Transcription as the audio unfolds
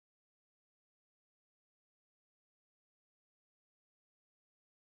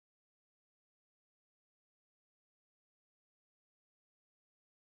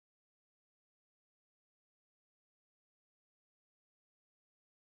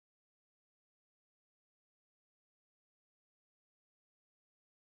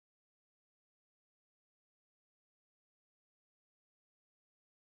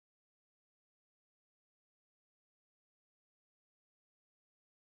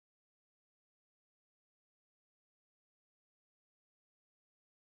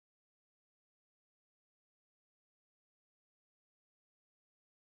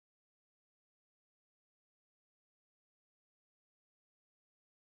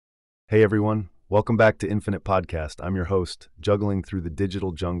Hey everyone, welcome back to Infinite Podcast. I'm your host, juggling through the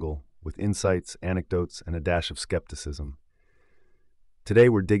digital jungle with insights, anecdotes, and a dash of skepticism. Today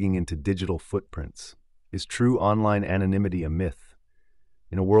we're digging into digital footprints. Is true online anonymity a myth?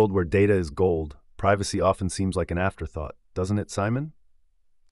 In a world where data is gold, privacy often seems like an afterthought, doesn't it, Simon?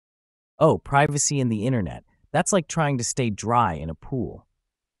 Oh, privacy in the internet. That's like trying to stay dry in a pool.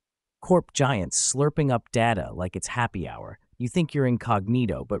 Corp giants slurping up data like it's happy hour. You think you're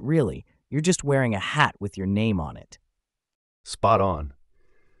incognito, but really, you're just wearing a hat with your name on it. Spot on.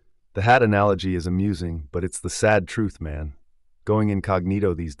 The hat analogy is amusing, but it's the sad truth, man. Going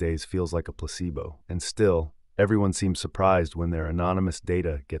incognito these days feels like a placebo, and still, everyone seems surprised when their anonymous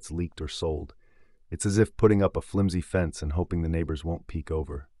data gets leaked or sold. It's as if putting up a flimsy fence and hoping the neighbors won't peek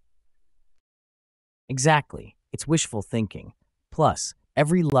over. Exactly. It's wishful thinking. Plus,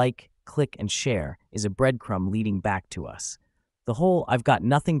 every like, click, and share is a breadcrumb leading back to us. The whole I've got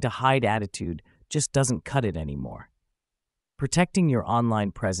nothing to hide attitude just doesn't cut it anymore. Protecting your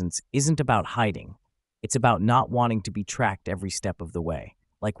online presence isn't about hiding. It's about not wanting to be tracked every step of the way,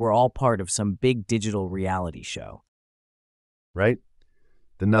 like we're all part of some big digital reality show. Right?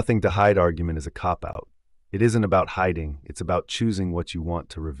 The nothing to hide argument is a cop-out. It isn't about hiding, it's about choosing what you want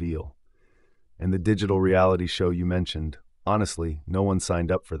to reveal. And the digital reality show you mentioned, honestly, no one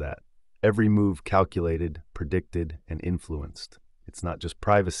signed up for that. Every move calculated, predicted, and influenced. It's not just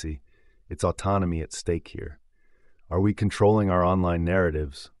privacy, it's autonomy at stake here. Are we controlling our online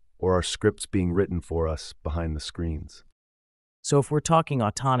narratives, or are scripts being written for us behind the screens? So if we're talking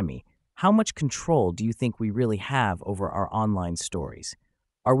autonomy, how much control do you think we really have over our online stories?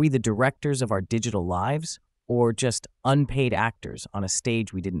 Are we the directors of our digital lives, or just unpaid actors on a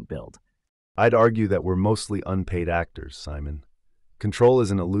stage we didn't build? I'd argue that we're mostly unpaid actors, Simon. Control is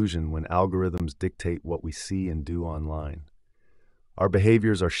an illusion when algorithms dictate what we see and do online. Our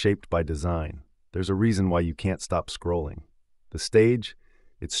behaviors are shaped by design. There's a reason why you can't stop scrolling. The stage,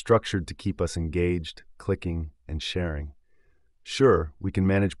 it's structured to keep us engaged, clicking, and sharing. Sure, we can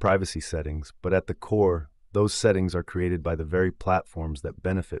manage privacy settings, but at the core, those settings are created by the very platforms that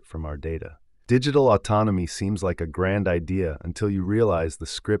benefit from our data. Digital autonomy seems like a grand idea until you realize the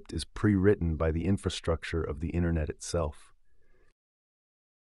script is pre-written by the infrastructure of the internet itself.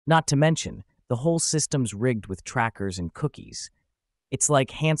 Not to mention, the whole system's rigged with trackers and cookies. It's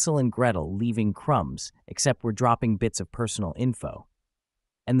like Hansel and Gretel leaving crumbs, except we're dropping bits of personal info.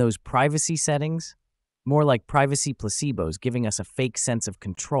 And those privacy settings? More like privacy placebos giving us a fake sense of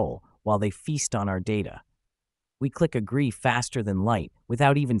control while they feast on our data. We click agree faster than light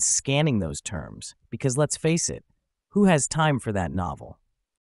without even scanning those terms, because let's face it, who has time for that novel?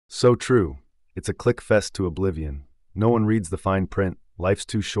 So true. It's a click fest to oblivion. No one reads the fine print. Life's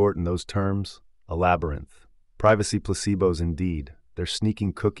too short in those terms. A labyrinth. Privacy placebos indeed. They're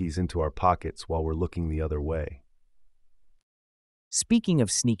sneaking cookies into our pockets while we're looking the other way. Speaking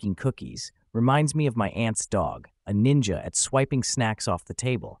of sneaking cookies, reminds me of my aunt's dog, a ninja at swiping snacks off the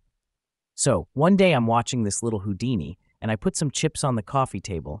table. So, one day I'm watching this little Houdini, and I put some chips on the coffee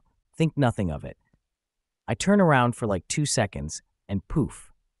table, think nothing of it. I turn around for like 2 seconds, and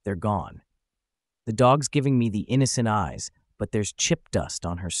poof, they're gone. The dog's giving me the innocent eyes, but there's chip dust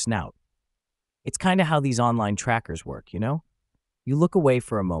on her snout. It's kind of how these online trackers work, you know? You look away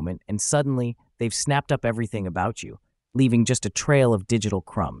for a moment, and suddenly, they've snapped up everything about you, leaving just a trail of digital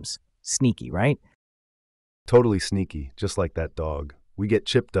crumbs. Sneaky, right? Totally sneaky, just like that dog. We get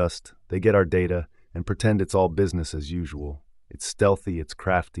chip dust, they get our data, and pretend it's all business as usual. It's stealthy, it's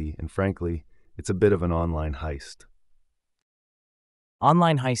crafty, and frankly, it's a bit of an online heist.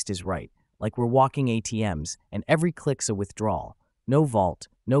 Online heist is right, like we're walking ATMs, and every click's a withdrawal. No vault,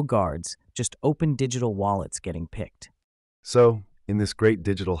 no guards, just open digital wallets getting picked. So, in this great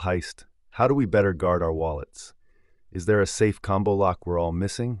digital heist, how do we better guard our wallets? Is there a safe combo lock we're all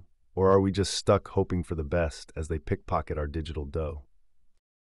missing? Or are we just stuck hoping for the best as they pickpocket our digital dough?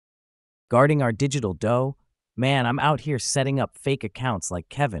 Guarding our digital dough? Man, I'm out here setting up fake accounts like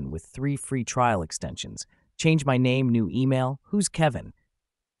Kevin with 3 free trial extensions. Change my name, new email. Who's Kevin?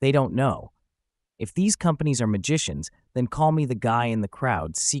 They don't know. If these companies are magicians, then call me the guy in the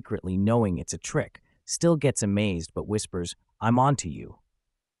crowd secretly knowing it's a trick, still gets amazed but whispers, I'm on to you.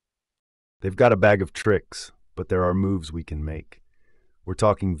 They've got a bag of tricks, but there are moves we can make. We're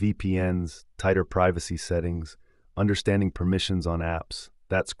talking VPNs, tighter privacy settings, understanding permissions on apps.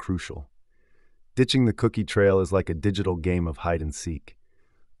 That's crucial. Ditching the cookie trail is like a digital game of hide and seek.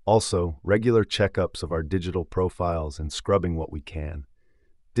 Also, regular checkups of our digital profiles and scrubbing what we can.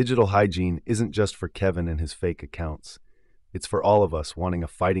 Digital hygiene isn't just for Kevin and his fake accounts. It's for all of us wanting a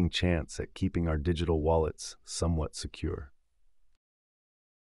fighting chance at keeping our digital wallets somewhat secure.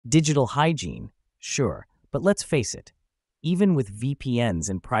 Digital hygiene, sure, but let's face it, even with VPNs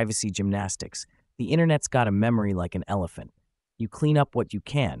and privacy gymnastics, the internet's got a memory like an elephant. You clean up what you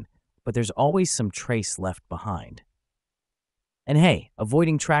can, but there's always some trace left behind. And hey,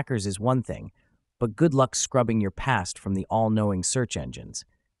 avoiding trackers is one thing, but good luck scrubbing your past from the all-knowing search engines.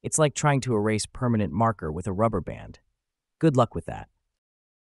 It's like trying to erase permanent marker with a rubber band. Good luck with that.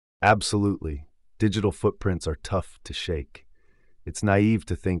 Absolutely. Digital footprints are tough to shake. It's naive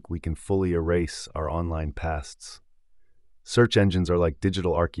to think we can fully erase our online pasts. Search engines are like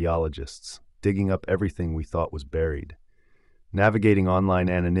digital archaeologists, digging up everything we thought was buried. Navigating online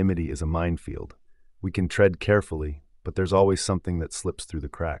anonymity is a minefield. We can tread carefully, but there's always something that slips through the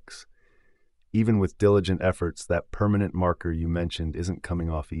cracks. Even with diligent efforts, that permanent marker you mentioned isn't coming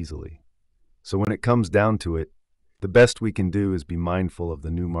off easily. So when it comes down to it, the best we can do is be mindful of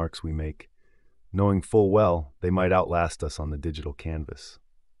the new marks we make, knowing full well they might outlast us on the digital canvas.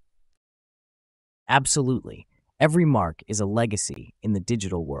 Absolutely. Every mark is a legacy in the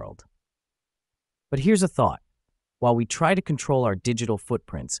digital world. But here's a thought. While we try to control our digital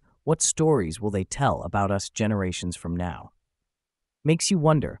footprints, what stories will they tell about us generations from now? Makes you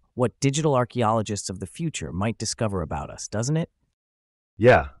wonder what digital archaeologists of the future might discover about us, doesn't it?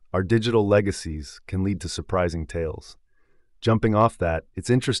 Yeah, our digital legacies can lead to surprising tales. Jumping off that, it's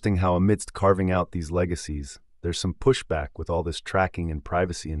interesting how amidst carving out these legacies, there's some pushback with all this tracking and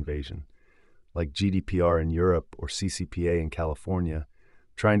privacy invasion, like GDPR in Europe or CCPA in California,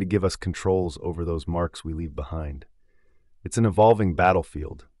 trying to give us controls over those marks we leave behind. It's an evolving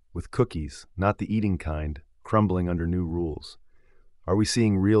battlefield, with cookies, not the eating kind, crumbling under new rules. Are we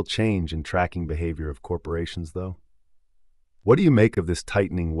seeing real change in tracking behavior of corporations, though? What do you make of this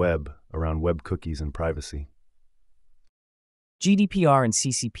tightening web around web cookies and privacy? GDPR and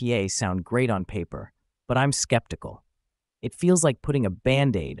CCPA sound great on paper, but I'm skeptical. It feels like putting a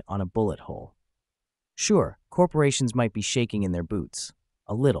Band-Aid on a bullet hole. Sure, corporations might be shaking in their boots.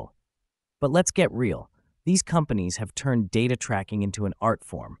 A little. But let's get real. These companies have turned data tracking into an art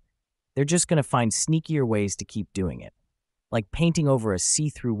form. They're just going to find sneakier ways to keep doing it, like painting over a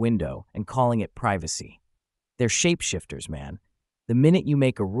see-through window and calling it privacy. They're shapeshifters, man. The minute you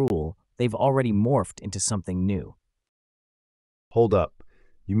make a rule, they've already morphed into something new. Hold up.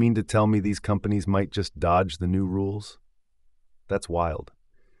 You mean to tell me these companies might just dodge the new rules? That's wild.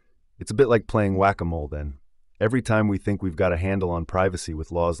 It's a bit like playing whack-a-mole then. Every time we think we've got a handle on privacy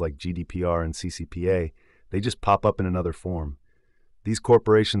with laws like GDPR and CCPA, they just pop up in another form. These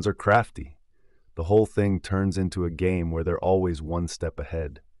corporations are crafty. The whole thing turns into a game where they're always one step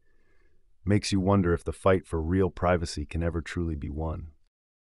ahead. Makes you wonder if the fight for real privacy can ever truly be won.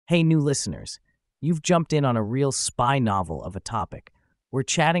 Hey, new listeners, you've jumped in on a real spy novel of a topic. We're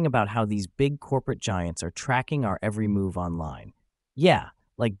chatting about how these big corporate giants are tracking our every move online. Yeah,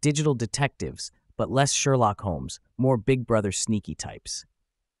 like digital detectives, but less Sherlock Holmes, more Big Brother sneaky types.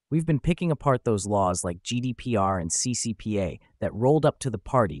 We've been picking apart those laws like GDPR and CCPA that rolled up to the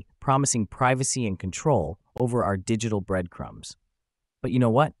party, promising privacy and control over our digital breadcrumbs. But you know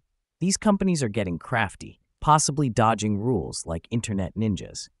what? These companies are getting crafty, possibly dodging rules like internet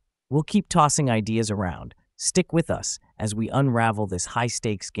ninjas. We'll keep tossing ideas around. Stick with us as we unravel this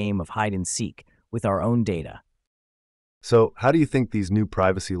high-stakes game of hide-and-seek with our own data. So, how do you think these new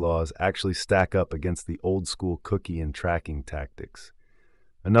privacy laws actually stack up against the old-school cookie and tracking tactics?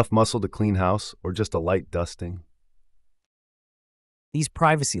 Enough muscle to clean house, or just a light dusting? These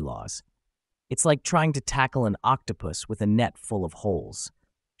privacy laws, it's like trying to tackle an octopus with a net full of holes.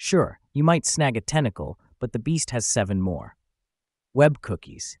 Sure, you might snag a tentacle, but the beast has 7 more. Web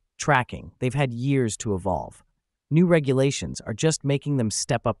cookies, tracking, they've had years to evolve. New regulations are just making them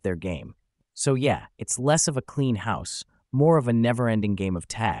step up their game. So yeah, it's less of a clean house, more of a never-ending game of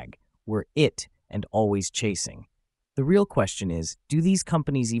tag. We're it and always chasing. The real question is, do these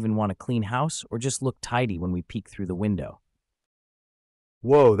companies even want a clean house or just look tidy when we peek through the window?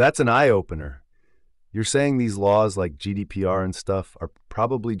 Whoa, that's an eye-opener. You're saying these laws like GDPR and stuff are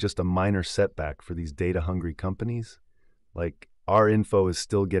probably just a minor setback for these data-hungry companies? Like, our info is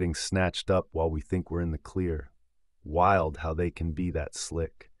still getting snatched up while we think we're in the clear. Wild how they can be that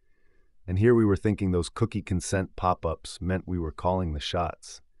slick. And here we were thinking those cookie consent pop-ups meant we were calling the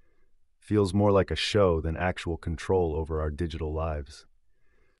shots. Feels more like a show than actual control over our digital lives.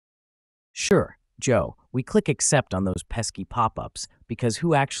 Sure, Joe, we click accept on those pesky pop-ups because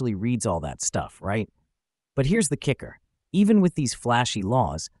who actually reads all that stuff, right? But here's the kicker. Even with these flashy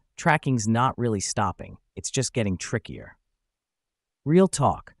laws, tracking's not really stopping. It's just getting trickier. Real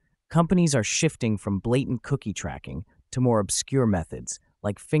talk, companies are shifting from blatant cookie tracking to more obscure methods,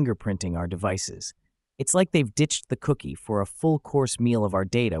 like fingerprinting our devices. It's like they've ditched the cookie for a full-course meal of our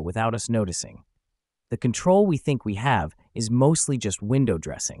data without us noticing. The control we think we have is mostly just window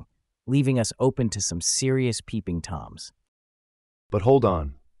dressing, leaving us open to some serious peeping toms. But hold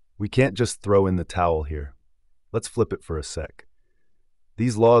on, we can't just throw in the towel here. Let's flip it for a sec.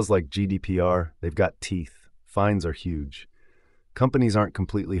 These laws like GDPR, they've got teeth. Fines are huge. Companies aren't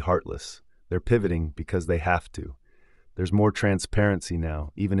completely heartless. They're pivoting because they have to. There's more transparency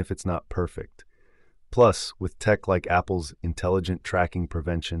now, even if it's not perfect. Plus, with tech like Apple's intelligent tracking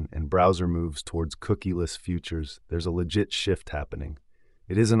prevention and browser moves towards cookieless futures, there's a legit shift happening.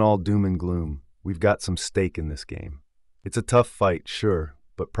 It isn't all doom and gloom. We've got some stake in this game. It's a tough fight, sure,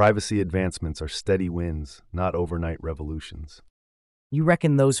 but privacy advancements are steady wins, not overnight revolutions. You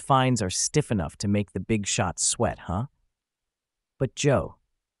reckon those fines are stiff enough to make the big shots sweat, huh? But Joe,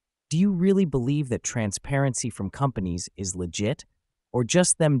 do you really believe that transparency from companies is legit, or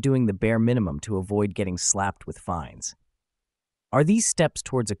just them doing the bare minimum to avoid getting slapped with fines? Are these steps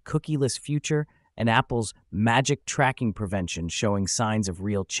towards a cookieless future and Apple's magic tracking prevention showing signs of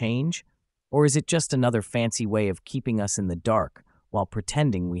real change? Or is it just another fancy way of keeping us in the dark while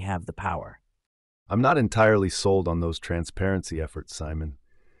pretending we have the power? I'm not entirely sold on those transparency efforts, Simon.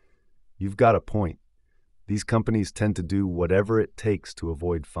 You've got a point. These companies tend to do whatever it takes to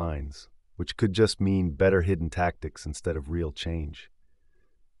avoid fines, which could just mean better hidden tactics instead of real change.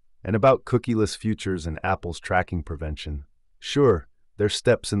 And about cookieless futures and Apple's tracking prevention, sure, they're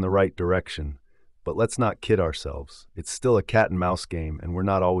steps in the right direction, but let's not kid ourselves. It's still a cat and mouse game, and we're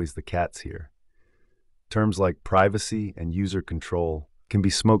not always the cats here. Terms like privacy and user control can be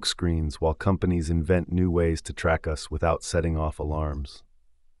smokescreens while companies invent new ways to track us without setting off alarms.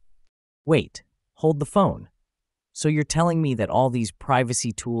 Wait, hold the phone. So you're telling me that all these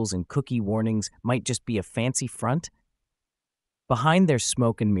privacy tools and cookie warnings might just be a fancy front? Behind their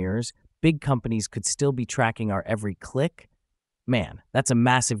smoke and mirrors, big companies could still be tracking our every click? Man, that's a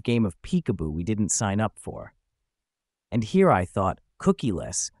massive game of peekaboo we didn't sign up for. And here I thought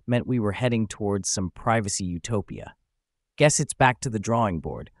cookieless meant we were heading towards some privacy utopia. Guess it's back to the drawing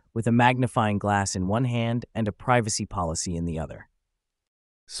board, with a magnifying glass in one hand and a privacy policy in the other.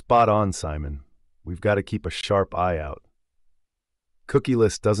 Spot on, Simon. We've got to keep a sharp eye out.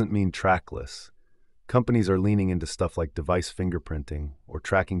 Cookieless doesn't mean trackless. Companies are leaning into stuff like device fingerprinting or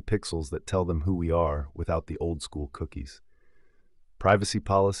tracking pixels that tell them who we are without the old-school cookies. Privacy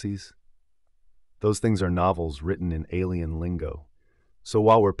policies? Those things are novels written in alien lingo. So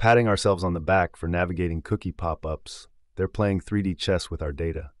while we're patting ourselves on the back for navigating cookie pop-ups, they're playing 3D chess with our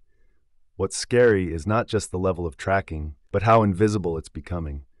data. What's scary is not just the level of tracking, but how invisible it's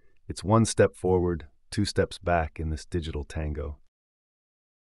becoming. It's one step forward, two steps back in this digital tango.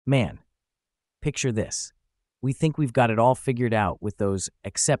 Man, picture this. We think we've got it all figured out with those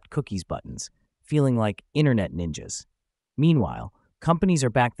accept cookies buttons, feeling like internet ninjas. Meanwhile, companies are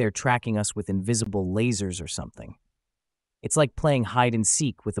back there tracking us with invisible lasers or something. It's like playing hide and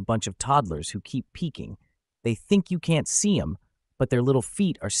seek with a bunch of toddlers who keep peeking. They think you can't see them, but their little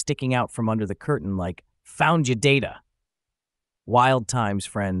feet are sticking out from under the curtain like, "Found your data." Wild times,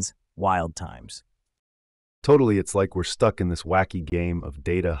 friends, wild times. Totally, it's like we're stuck in this wacky game of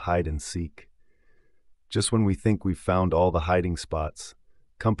data hide and seek. Just when we think we've found all the hiding spots,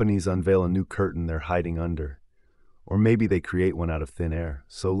 companies unveil a new curtain they're hiding under. Or maybe they create one out of thin air.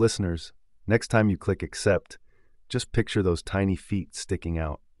 So listeners, next time you click accept, just picture those tiny feet sticking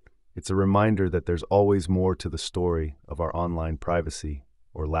out. It's a reminder that there's always more to the story of our online privacy,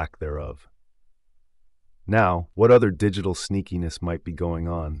 or lack thereof. Now, what other digital sneakiness might be going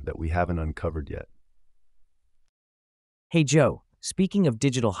on that we haven't uncovered yet? Hey Joe, speaking of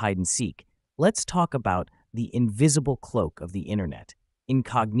digital hide and seek, let's talk about the invisible cloak of the internet,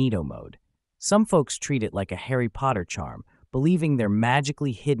 incognito mode. Some folks treat it like a Harry Potter charm, believing they're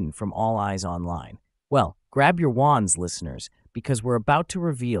magically hidden from all eyes online. Well, grab your wands, listeners, because we're about to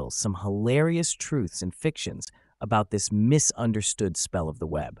reveal some hilarious truths and fictions about this misunderstood spell of the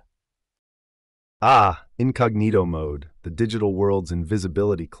web. Ah, incognito mode, the digital world's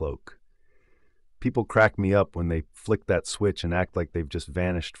invisibility cloak. People crack me up when they flick that switch and act like they've just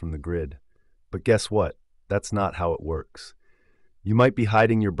vanished from the grid. But guess what? That's not how it works. You might be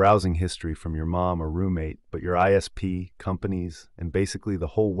hiding your browsing history from your mom or roommate, but your ISP, companies, and basically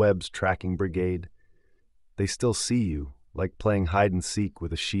the whole web's tracking brigade, they still see you, like playing hide and seek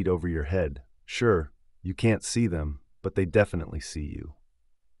with a sheet over your head. Sure, you can't see them, but they definitely see you.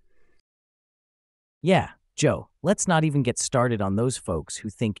 Yeah, Joe, let's not even get started on those folks who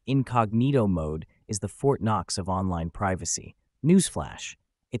think incognito mode is the Fort Knox of online privacy. Newsflash,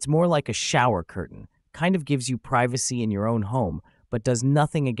 it's more like a shower curtain, kind of gives you privacy in your own home, but does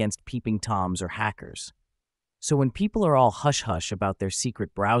nothing against peeping Toms or hackers. So when people are all hush-hush about their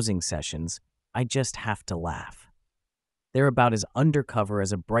secret browsing sessions, I just have to laugh. They're about as undercover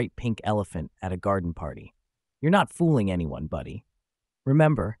as a bright pink elephant at a garden party. You're not fooling anyone, buddy.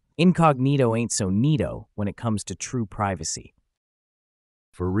 Remember, incognito ain't so neato when it comes to true privacy.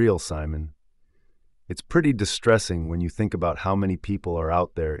 For real, Simon. It's pretty distressing when you think about how many people are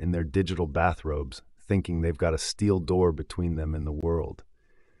out there in their digital bathrobes thinking they've got a steel door between them and the world.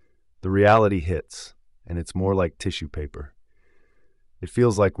 The reality hits, and it's more like tissue paper. It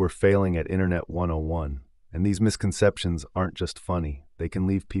feels like we're failing at Internet 101, and these misconceptions aren't just funny, they can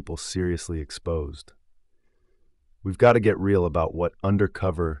leave people seriously exposed. We've got to get real about what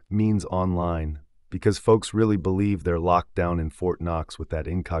undercover means online, because folks really believe they're locked down in Fort Knox with that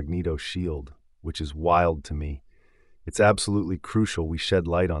incognito shield, which is wild to me. It's absolutely crucial we shed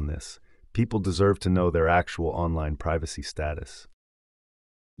light on this. People deserve to know their actual online privacy status.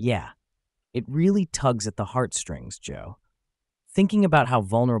 Yeah, it really tugs at the heartstrings, Joe. Thinking about how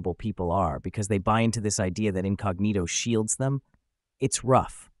vulnerable people are because they buy into this idea that incognito shields them, it's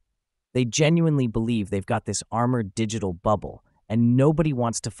rough. They genuinely believe they've got this armored digital bubble, and nobody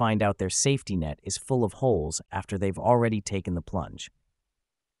wants to find out their safety net is full of holes after they've already taken the plunge.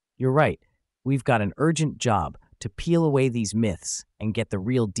 You're right, we've got an urgent job to peel away these myths and get the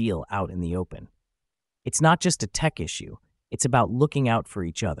real deal out in the open. It's not just a tech issue, it's about looking out for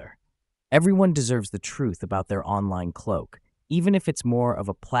each other. Everyone deserves the truth about their online cloak, even if it's more of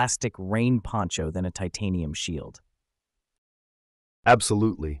a plastic rain poncho than a titanium shield.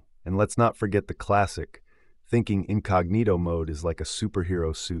 Absolutely, and let's not forget the classic. Thinking incognito mode is like a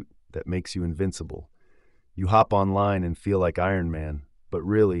superhero suit that makes you invincible. You hop online and feel like Iron Man, but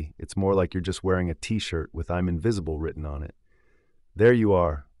really, it's more like you're just wearing a t-shirt with "I'm invisible" written on it. There you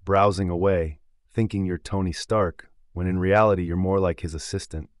are, browsing away, thinking you're Tony Stark, when in reality you're more like his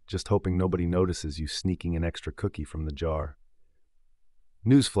assistant, just hoping nobody notices you sneaking an extra cookie from the jar.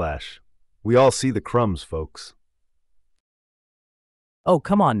 Newsflash. We all see the crumbs, folks. Oh,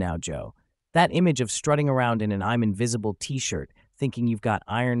 come on now, Joe. That image of strutting around in an "I'm invisible" t-shirt thinking you've got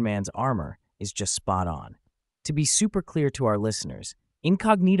Iron Man's armor is just spot on. To be super clear to our listeners,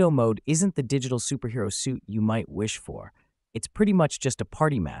 incognito mode isn't the digital superhero suit you might wish for. It's pretty much just a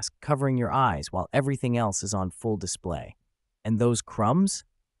party mask covering your eyes while everything else is on full display. And those crumbs?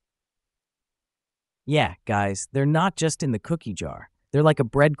 Yeah, guys, they're not just in the cookie jar. They're like a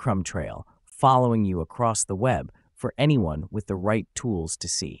breadcrumb trail following you across the web for anyone with the right tools to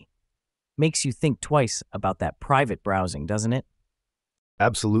see. Makes you think twice about that private browsing, doesn't it?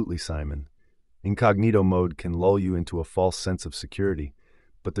 Absolutely, Simon. Incognito mode can lull you into a false sense of security,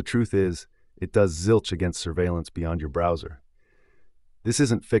 but the truth is, it does zilch against surveillance beyond your browser. This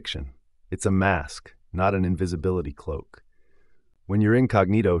isn't fiction. It's a mask, not an invisibility cloak. When you're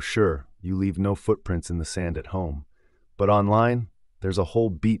incognito, sure, you leave no footprints in the sand at home, but online, there's a whole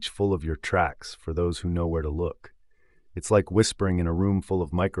beach full of your tracks for those who know where to look. It's like whispering in a room full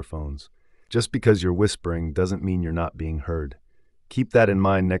of microphones. Just because you're whispering doesn't mean you're not being heard. Keep that in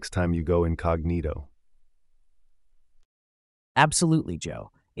mind next time you go incognito. Absolutely,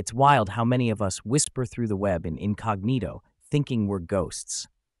 Joe. It's wild how many of us whisper through the web in incognito, thinking we're ghosts.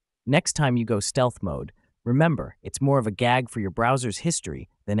 Next time you go stealth mode, remember, it's more of a gag for your browser's history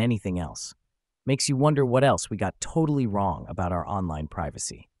than anything else. Makes you wonder what else we got totally wrong about our online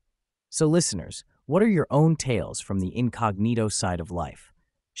privacy. So listeners, what are your own tales from the incognito side of life?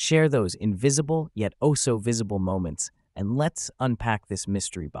 Share those invisible yet oh so visible moments, and let's unpack this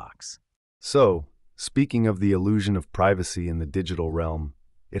mystery box. So, speaking of the illusion of privacy in the digital realm,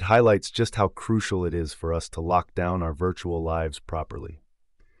 it highlights just how crucial it is for us to lock down our virtual lives properly.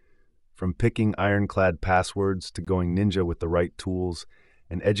 From picking ironclad passwords to going ninja with the right tools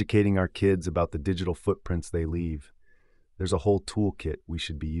and educating our kids about the digital footprints they leave, there's a whole toolkit we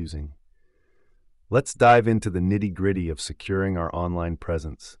should be using. Let's dive into the nitty-gritty of securing our online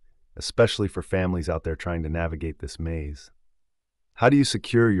presence, especially for families out there trying to navigate this maze. How do you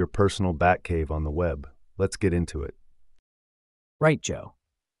secure your personal Batcave on the web? Let's get into it. Right, Joe.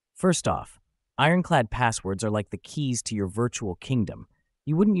 First off, ironclad passwords are like the keys to your virtual kingdom.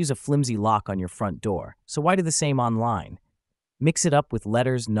 You wouldn't use a flimsy lock on your front door, so why do the same online? Mix it up with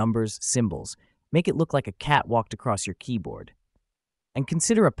letters, numbers, symbols. Make it look like a cat walked across your keyboard. And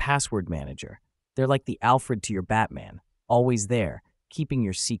consider a password manager. They're like the Alfred to your Batman, always there, keeping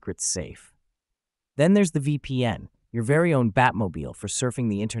your secrets safe. Then there's the VPN, your very own Batmobile for surfing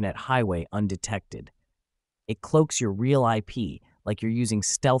the internet highway undetected. It cloaks your real IP like you're using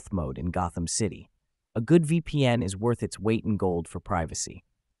stealth mode in Gotham City. A good VPN is worth its weight in gold for privacy.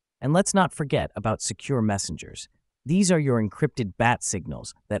 And let's not forget about secure messengers. These are your encrypted bat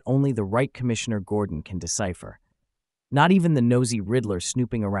signals that only the right Commissioner Gordon can decipher. Not even the nosy Riddler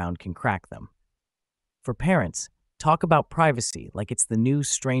snooping around can crack them. For parents, talk about privacy like it's the new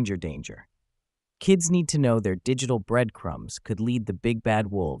stranger danger. Kids need to know their digital breadcrumbs could lead the big bad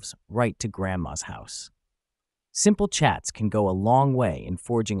wolves right to grandma's house. Simple chats can go a long way in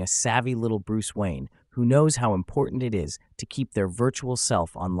forging a savvy little Bruce Wayne who knows how important it is to keep their virtual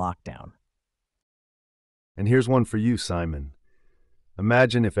self on lockdown. And here's one for you, Simon.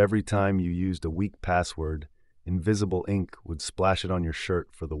 Imagine if every time you used a weak password, invisible ink would splash it on your shirt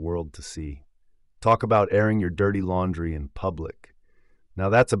for the world to see. Talk about airing your dirty laundry in public. Now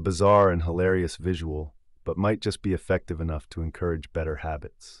that's a bizarre and hilarious visual, but might just be effective enough to encourage better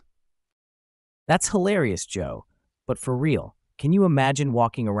habits. That's hilarious, Joe. But for real, can you imagine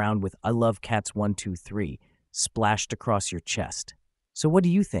walking around with "I love cats 123" splashed across your chest? So what do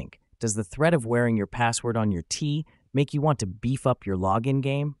you think? Does the threat of wearing your password on your tee make you want to beef up your login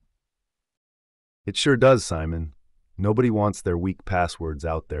game? It sure does, Simon. Nobody wants their weak passwords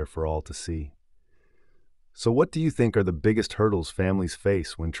out there for all to see. So what do you think are the biggest hurdles families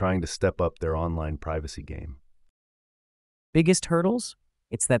face when trying to step up their online privacy game? Biggest hurdles?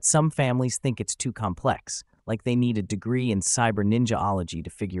 It's that some families think it's too complex, like they need a degree in cyber ninjaology to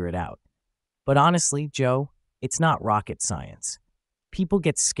figure it out. But honestly, Joe, it's not rocket science. People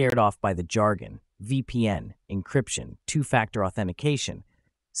get scared off by the jargon: VPN, encryption, two-factor authentication.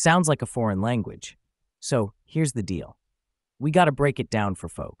 Sounds like a foreign language. So here's the deal. We gotta break it down for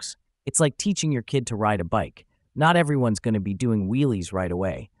folks. It's like teaching your kid to ride a bike. Not everyone's gonna be doing wheelies right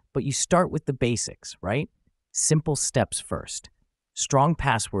away, but you start with the basics, right? Simple steps first. Strong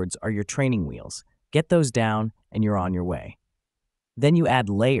passwords are your training wheels. Get those down and you're on your way. Then you add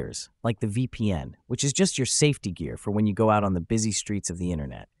layers, like the VPN, which is just your safety gear for when you go out on the busy streets of the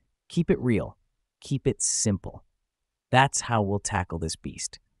internet. Keep it real. Keep it simple. That's how we'll tackle this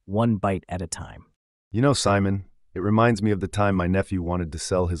beast, one bite at a time. You know, Simon, it reminds me of the time my nephew wanted to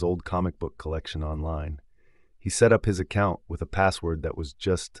sell his old comic book collection online. He set up his account with a password that was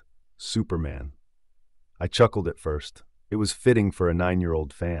just Superman. I chuckled at first. It was fitting for a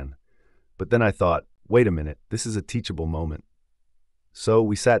 9-year-old fan. But then I thought, wait a minute, this is a teachable moment. So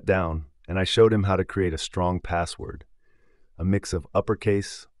we sat down, and I showed him how to create a strong password, a mix of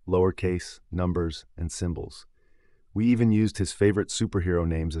uppercase, lowercase, numbers, and symbols. We even used his favorite superhero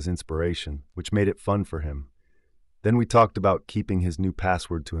names as inspiration, which made it fun for him. Then we talked about keeping his new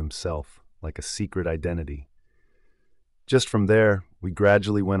password to himself, like a secret identity. Just from there, we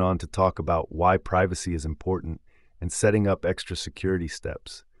gradually went on to talk about why privacy is important and setting up extra security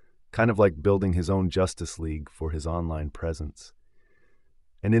steps, kind of like building his own Justice League for his online presence.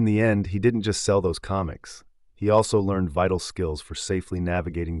 And in the end, he didn't just sell those comics. He also learned vital skills for safely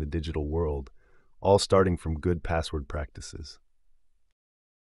navigating the digital world, all starting from good password practices.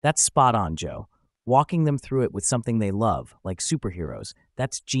 That's spot on, Joe. Walking them through it with something they love, like superheroes,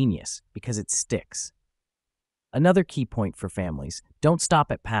 that's genius because it sticks. Another key point for families: don't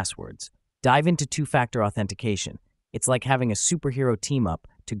stop at passwords. Dive into two-factor authentication. It's like having a superhero team-up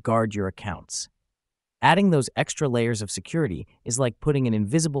to guard your accounts. Adding those extra layers of security is like putting an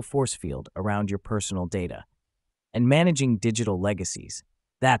invisible force field around your personal data. And managing digital legacies,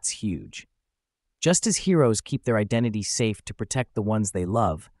 that's huge. Just as heroes keep their identity safe to protect the ones they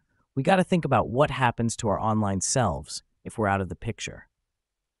love, we got to think about what happens to our online selves if we're out of the picture.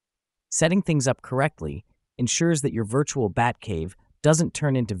 Setting things up correctly ensures that your virtual Batcave doesn't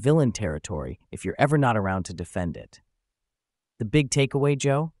turn into villain territory if you're ever not around to defend it. The big takeaway,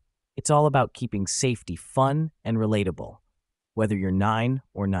 Joe? It's all about keeping safety fun and relatable, whether you're 9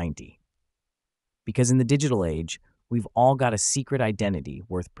 or 90. Because in the digital age, we've all got a secret identity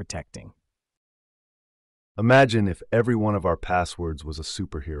worth protecting. Imagine if every one of our passwords was a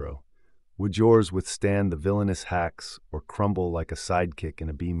superhero. Would yours withstand the villainous hacks or crumble like a sidekick in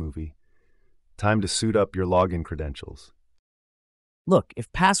a B-movie? Time to suit up your login credentials. Look,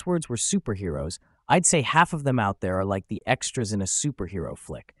 if passwords were superheroes, I'd say half of them out there are like the extras in a superhero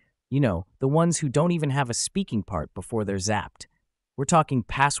flick. You know, the ones who don't even have a speaking part before they're zapped. We're talking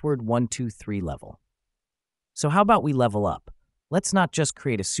password 123 level. So how about we level up? Let's not just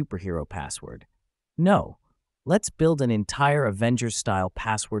create a superhero password. No, let's build an entire Avengers-style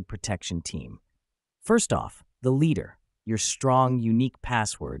password protection team. First off, the leader, your strong, unique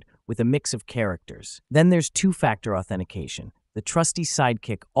password with a mix of characters. Then there's two-factor authentication, the trusty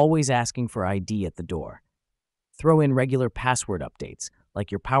sidekick always asking for ID at the door. Throw in regular password updates,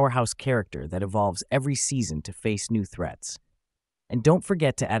 like your powerhouse character that evolves every season to face new threats. And don't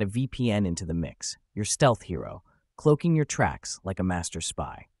forget to add a VPN into the mix, your stealth hero, cloaking your tracks like a master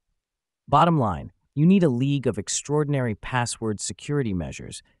spy. Bottom line, You need a league of extraordinary password security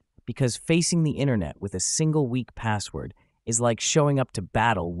measures because facing the internet with a single weak password is like showing up to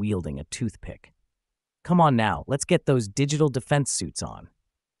battle wielding a toothpick. Come on now, let's get those digital defense suits on.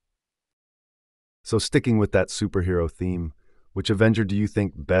 So sticking with that superhero theme, which Avenger do you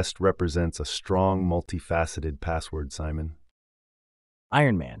think best represents a strong, multifaceted password, Simon?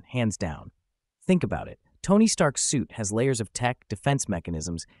 Iron Man, hands down. Think about it. Tony Stark's suit has layers of tech, defense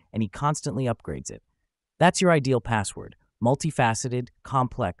mechanisms, and he constantly upgrades it. That's your ideal password. Multifaceted,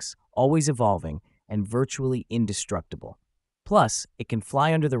 complex, always evolving, and virtually indestructible. Plus, it can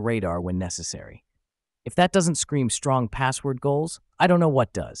fly under the radar when necessary. If that doesn't scream strong password goals, I don't know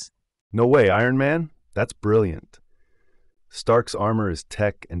what does. No way, Iron Man? That's brilliant. Stark's armor is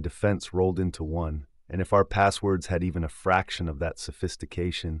tech and defense rolled into one, and if our passwords had even a fraction of that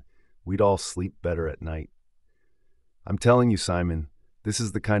sophistication, we'd all sleep better at night. I'm telling you, Simon, this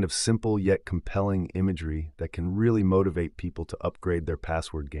is the kind of simple yet compelling imagery that can really motivate people to upgrade their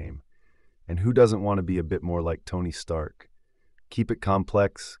password game. And who doesn't want to be a bit more like Tony Stark? Keep it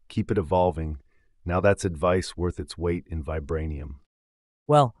complex, keep it evolving. Now that's advice worth its weight in vibranium.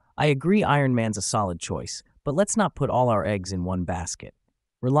 Well, I agree Iron Man's a solid choice, but let's not put all our eggs in one basket.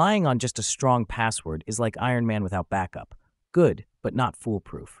 Relying on just a strong password is like Iron Man without backup. Good, but not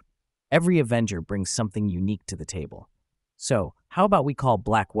foolproof. Every Avenger brings something unique to the table. So, how about we call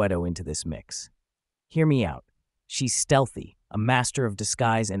Black Widow into this mix? Hear me out. She's stealthy, a master of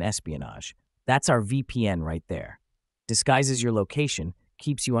disguise and espionage. That's our VPN right there. Disguises your location,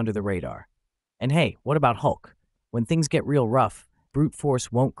 keeps you under the radar. And hey, what about Hulk? When things get real rough, brute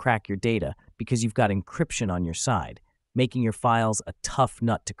force won't crack your data because you've got encryption on your side, making your files a tough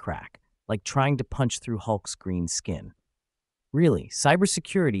nut to crack, like trying to punch through Hulk's green skin. Really,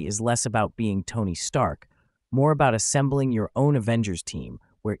 cybersecurity is less about being Tony Stark, more about assembling your own Avengers team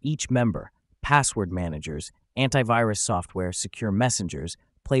where each member, password managers, antivirus software, secure messengers,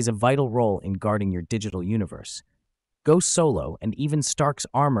 plays a vital role in guarding your digital universe. Go solo and even Stark's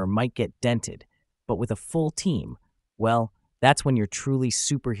armor might get dented, but with a full team, well, that's when you're truly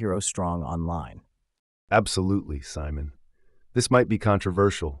superhero strong online. Absolutely, Simon. This might be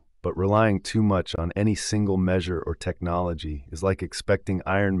controversial, but relying too much on any single measure or technology is like expecting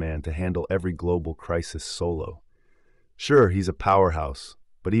Iron Man to handle every global crisis solo. Sure, he's a powerhouse,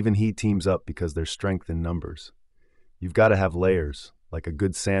 but even he teams up because there's strength in numbers. You've got to have layers, like a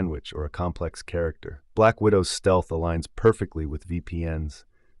good sandwich or a complex character. Black Widow's stealth aligns perfectly with VPNs,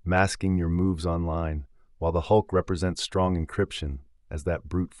 masking your moves online, while the Hulk represents strong encryption as that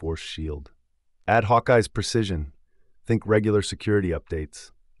brute force shield. Add Hawkeye's precision, think regular security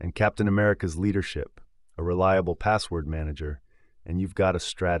updates, and Captain America's leadership, a reliable password manager, and you've got a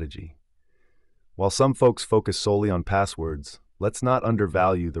strategy. While some folks focus solely on passwords, let's not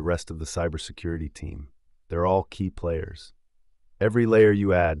undervalue the rest of the cybersecurity team. They're all key players. Every layer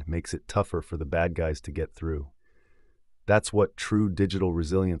you add makes it tougher for the bad guys to get through. That's what true digital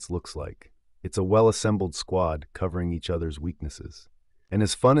resilience looks like. It's a well-assembled squad covering each other's weaknesses. And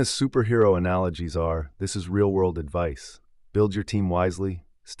as fun as superhero analogies are, this is real-world advice. Build your team wisely,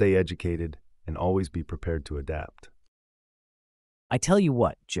 stay educated, and always be prepared to adapt. I tell you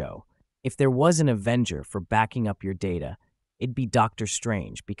what, Joe, if there was an Avenger for backing up your data, it'd be Doctor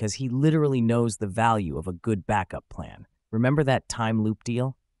Strange because he literally knows the value of a good backup plan. Remember that time loop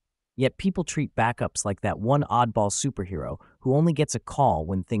deal? Yet people treat backups like that one oddball superhero who only gets a call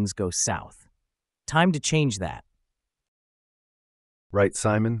when things go south. Time to change that. Right,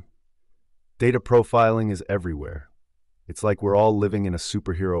 Simon? Data profiling is everywhere. It's like we're all living in a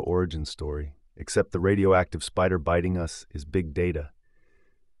superhero origin story, except the radioactive spider biting us is big data.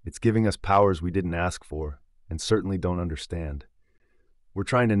 It's giving us powers we didn't ask for, and certainly don't understand. We're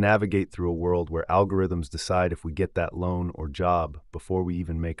trying to navigate through a world where algorithms decide if we get that loan or job before we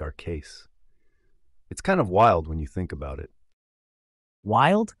even make our case. It's kind of wild when you think about it.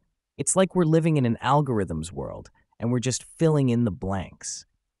 Wild? It's like we're living in an algorithms world, and we're just filling in the blanks.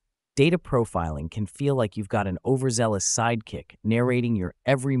 Data profiling can feel like you've got an overzealous sidekick narrating your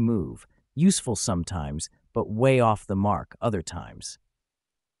every move, useful sometimes, but way off the mark other times.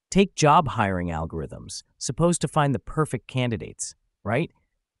 Take job hiring algorithms, supposed to find the perfect candidates, right?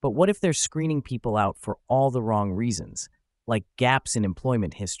 But what if they're screening people out for all the wrong reasons, like gaps in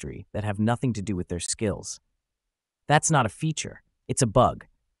employment history that have nothing to do with their skills? That's not a feature, it's a bug.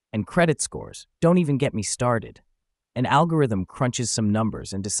 And credit scores, don't even get me started. An algorithm crunches some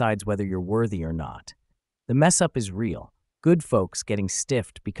numbers and decides whether you're worthy or not. The mess up is real. Good folks getting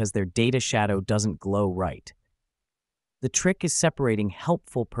stiffed because their data shadow doesn't glow right. The trick is separating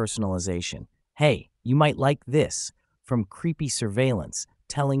helpful personalization. Hey, you might like this, from creepy surveillance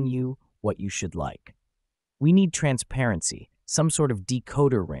telling you what you should like. We need transparency, some sort of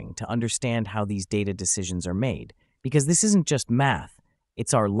decoder ring to understand how these data decisions are made, because this isn't just math,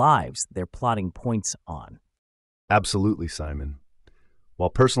 it's our lives they're plotting points on. Absolutely, Simon. While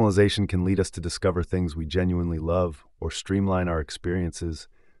personalization can lead us to discover things we genuinely love or streamline our experiences,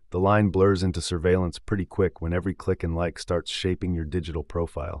 the line blurs into surveillance pretty quick when every click and like starts shaping your digital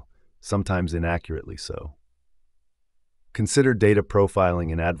profile, sometimes inaccurately so. Consider data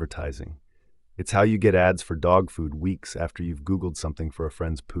profiling in advertising. It's how you get ads for dog food weeks after you've Googled something for a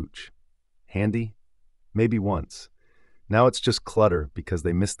friend's pooch. Handy? Maybe once. Now it's just clutter because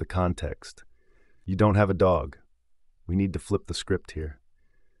they missed the context. You don't have a dog. We need to flip the script here.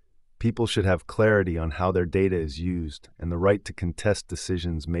 People should have clarity on how their data is used and the right to contest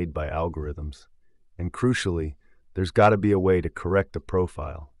decisions made by algorithms. And crucially, there's got to be a way to correct a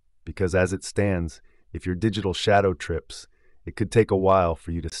profile, because as it stands, if your digital shadow trips, it could take a while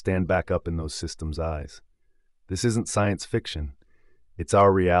for you to stand back up in those systems' eyes. This isn't science fiction. It's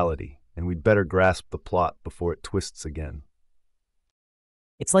our reality, and we'd better grasp the plot before it twists again.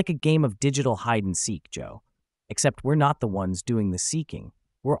 It's like a game of digital hide and seek, Joe. Except we're not the ones doing the seeking.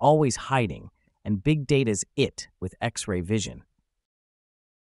 We're always hiding, and big data's it with X-ray vision.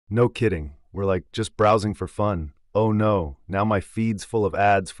 No kidding. We're like just browsing for fun. Oh no, now my feed's full of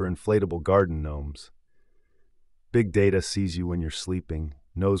ads for inflatable garden gnomes. Big data sees you when you're sleeping,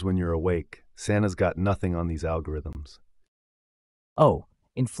 knows when you're awake. Santa's got nothing on these algorithms. Oh,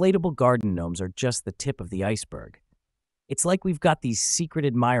 inflatable garden gnomes are just the tip of the iceberg. It's like we've got these secret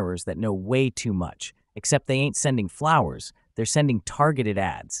admirers that know way too much, except they ain't sending flowers, they're sending targeted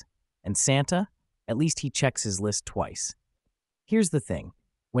ads. And Santa? At least he checks his list twice. Here's the thing.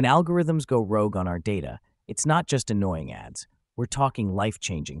 When algorithms go rogue on our data, it's not just annoying ads. We're talking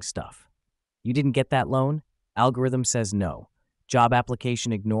life-changing stuff. You didn't get that loan? Algorithm says no. Job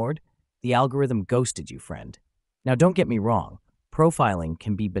application ignored? The algorithm ghosted you, friend. Now don't get me wrong. Profiling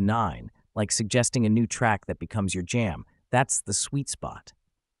can be benign, like suggesting a new track that becomes your jam. That's the sweet spot.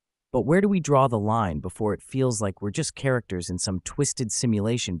 But where do we draw the line before it feels like we're just characters in some twisted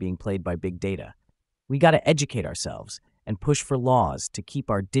simulation being played by big data? We gotta educate ourselves and push for laws to keep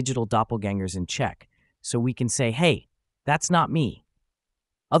our digital doppelgangers in check so we can say, hey, that's not me.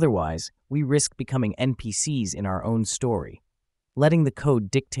 Otherwise, we risk becoming NPCs in our own story, letting the code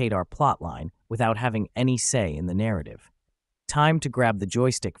dictate our plotline without having any say in the narrative. Time to grab the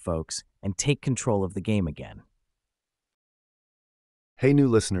joystick, folks, and take control of the game again. Hey new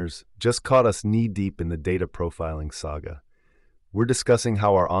listeners, just caught us knee-deep in the data profiling saga. We're discussing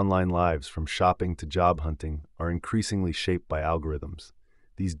how our online lives, from shopping to job hunting, are increasingly shaped by algorithms,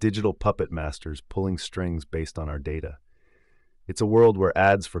 these digital puppet masters pulling strings based on our data. It's a world where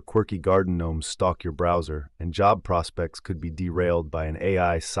ads for quirky garden gnomes stalk your browser, and job prospects could be derailed by an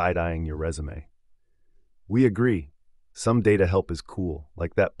AI side-eyeing your resume. We agree. Some data help is cool,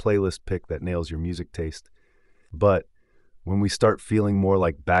 like that playlist pick that nails your music taste. But when we start feeling more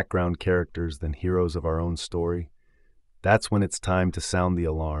like background characters than heroes of our own story, that's when it's time to sound the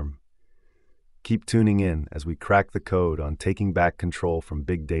alarm. Keep tuning in as we crack the code on taking back control from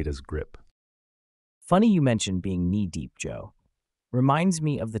big data's grip. Funny you mentioned being knee-deep, Joe. Reminds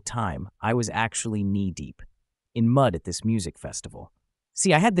me of the time I was actually knee-deep in mud at this music festival.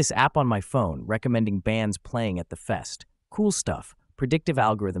 See, I had this app on my phone recommending bands playing at the fest. Cool stuff, predictive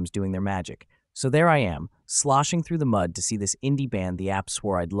algorithms doing their magic. So there I am, sloshing through the mud to see this indie band the app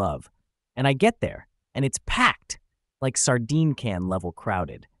swore I'd love. And I get there, and it's packed, like sardine can level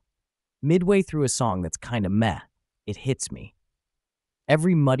crowded. Midway through a song that's kinda meh, it hits me.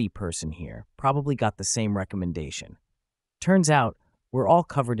 Every muddy person here probably got the same recommendation. Turns out, we're all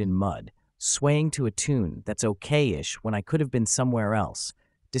covered in mud, swaying to a tune that's okay-ish when I could have been somewhere else,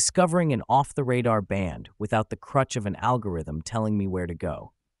 discovering an off-the-radar band without the crutch of an algorithm telling me where to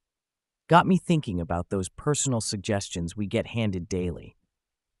go. Got me thinking about those personal suggestions we get handed daily.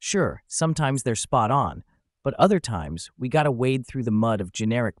 Sure, sometimes they're spot on, but other times we gotta wade through the mud of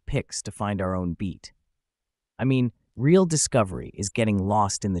generic picks to find our own beat. I mean, real discovery is getting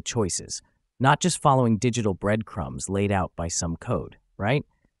lost in the choices, not just following digital breadcrumbs laid out by some code, right?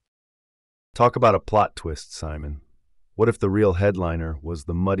 Talk about a plot twist, Simon. What if the real headliner was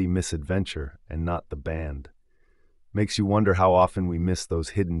the muddy misadventure and not the band? Makes you wonder how often we miss those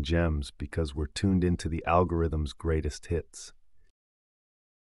hidden gems because we're tuned into the algorithm's greatest hits.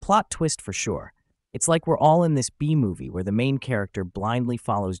 Plot twist for sure. It's like we're all in this B-movie where the main character blindly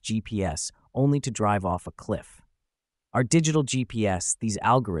follows GPS only to drive off a cliff. Our digital GPS, these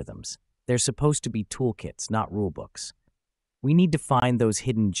algorithms, they're supposed to be toolkits, not rulebooks. We need to find those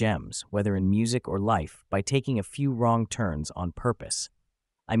hidden gems, whether in music or life, by taking a few wrong turns on purpose.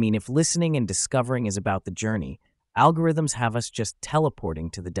 I mean, if listening and discovering is about the journey, algorithms have us just teleporting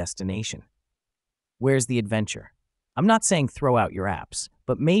to the destination. Where's the adventure? I'm not saying throw out your apps,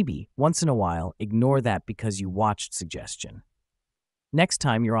 but maybe, once in a while, ignore that because you watched suggestion. Next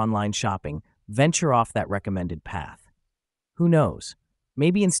time you're online shopping, venture off that recommended path. Who knows?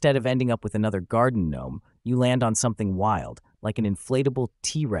 Maybe instead of ending up with another garden gnome, you land on something wild, like an inflatable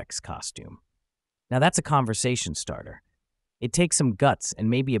T-Rex costume. Now that's a conversation starter. It takes some guts and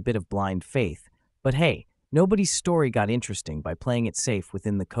maybe a bit of blind faith, but hey, nobody's story got interesting by playing it safe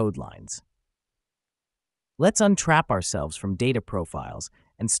within the code lines. Let's untrap ourselves from data profiles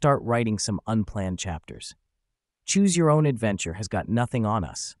and start writing some unplanned chapters. Choose your own adventure has got nothing on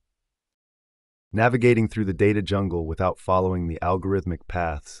us. Navigating through the data jungle without following the algorithmic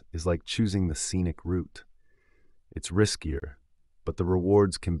paths is like choosing the scenic route. It's riskier, but the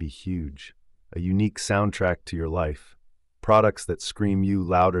rewards can be huge. A unique soundtrack to your life, products that scream you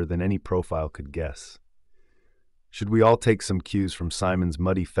louder than any profile could guess. Should we all take some cues from Simon's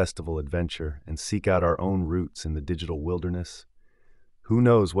muddy festival adventure and seek out our own roots in the digital wilderness? Who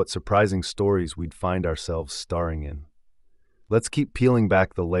knows what surprising stories we'd find ourselves starring in? Let's keep peeling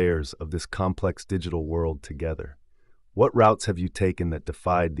back the layers of this complex digital world together. What routes have you taken that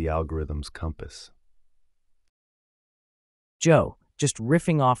defied the algorithm's compass? Joe, just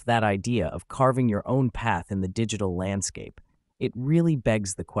riffing off that idea of carving your own path in the digital landscape, it really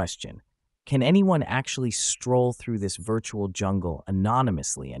begs the question, can anyone actually stroll through this virtual jungle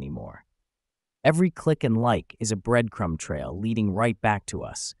anonymously anymore? Every click and like is a breadcrumb trail leading right back to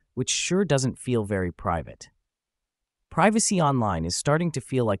us, which sure doesn't feel very private. Privacy online is starting to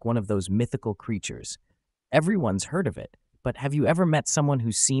feel like one of those mythical creatures. Everyone's heard of it, but have you ever met someone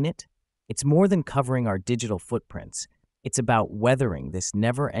who's seen it? It's more than covering our digital footprints. It's about weathering this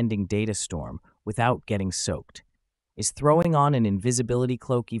never-ending data storm without getting soaked. Is throwing on an invisibility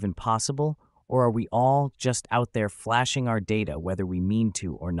cloak even possible, or are we all just out there flashing our data whether we mean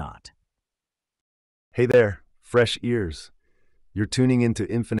to or not? Hey there, fresh ears. You're tuning into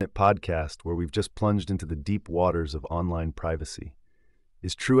Infinite Podcast, where we've just plunged into the deep waters of online privacy.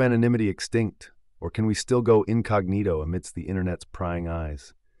 Is true anonymity extinct, or can we still go incognito amidst the internet's prying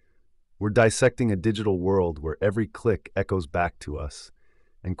eyes? We're dissecting a digital world where every click echoes back to us,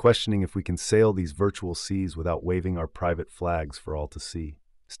 and questioning if we can sail these virtual seas without waving our private flags for all to see.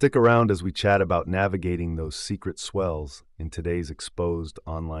 Stick around as we chat about navigating those secret swells in today's exposed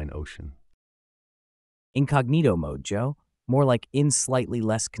online ocean. Incognito mode, Joe. More like in slightly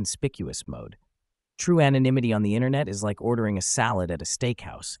less conspicuous mode. True anonymity on the internet is like ordering a salad at a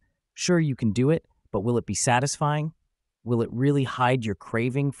steakhouse. Sure, you can do it, but will it be satisfying? Will it really hide your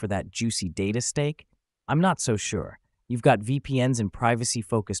craving for that juicy data steak? I'm not so sure. You've got VPNs and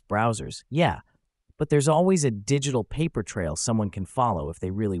privacy-focused browsers, yeah, but there's always a digital paper trail someone can follow if they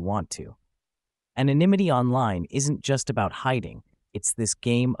really want to. Anonymity online isn't just about hiding, it's this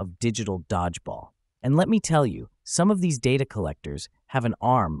game of digital dodgeball. And let me tell you, some of these data collectors have an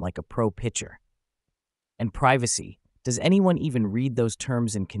arm like a pro pitcher. And privacy, does anyone even read those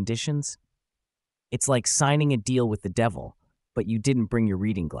terms and conditions? It's like signing a deal with the devil, but you didn't bring your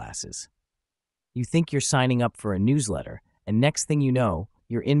reading glasses. You think you're signing up for a newsletter, and next thing you know,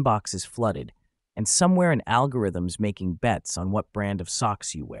 your inbox is flooded, and somewhere an algorithm's making bets on what brand of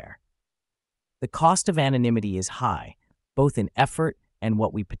socks you wear. The cost of anonymity is high, both in effort and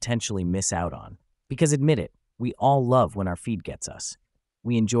what we potentially miss out on. Because admit it, we all love when our feed gets us.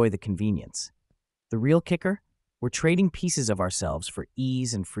 We enjoy the convenience. The real kicker? We're trading pieces of ourselves for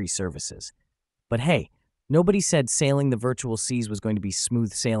ease and free services. But hey, nobody said sailing the virtual seas was going to be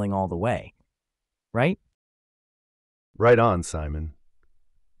smooth sailing all the way. Right? Right on, Simon.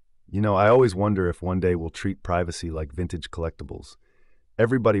 You know, I always wonder if one day we'll treat privacy like vintage collectibles.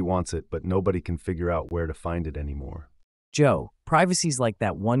 Everybody wants it, but nobody can figure out where to find it anymore. Joe, privacy's like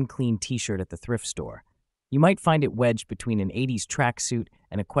that one clean t-shirt at the thrift store. You might find it wedged between an 80s tracksuit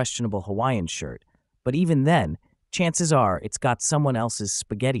and a questionable Hawaiian shirt, but even then, chances are it's got someone else's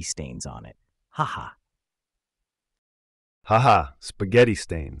spaghetti stains on it. Haha. Haha, spaghetti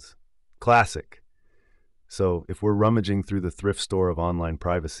stains. Classic. So, if we're rummaging through the thrift store of online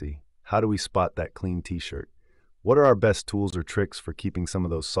privacy, how do we spot that clean t-shirt? What are our best tools or tricks for keeping some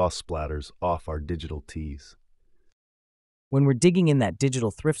of those sauce splatters off our digital tees? When we're digging in that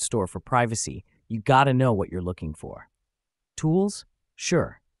digital thrift store for privacy, you gotta know what you're looking for. Tools?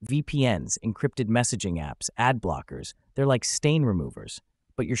 Sure. VPNs, encrypted messaging apps, ad blockers, they're like stain removers.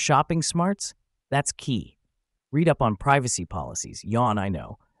 But your shopping smarts? That's key. Read up on privacy policies, yawn I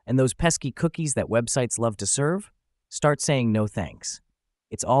know, and those pesky cookies that websites love to serve? Start saying no thanks.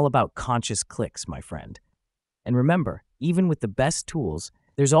 It's all about conscious clicks, my friend. And remember, even with the best tools,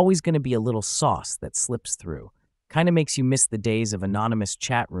 there's always going to be a little sauce that slips through. Kind of makes you miss the days of anonymous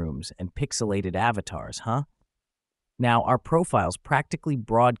chat rooms and pixelated avatars, huh? Now, our profiles practically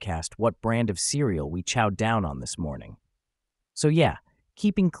broadcast what brand of cereal we chowed down on this morning. So yeah,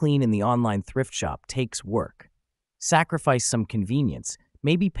 keeping clean in the online thrift shop takes work. Sacrifice some convenience,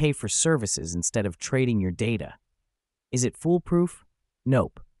 maybe pay for services instead of trading your data. Is it foolproof?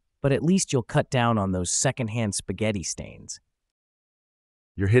 Nope, but at least you'll cut down on those secondhand spaghetti stains.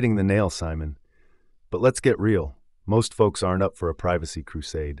 You're hitting the nail, Simon. But let's get real. Most folks aren't up for a privacy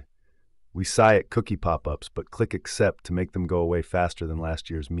crusade. We sigh at cookie pop-ups, but click accept to make them go away faster than last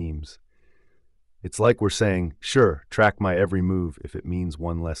year's memes. It's like we're saying, sure, track my every move if it means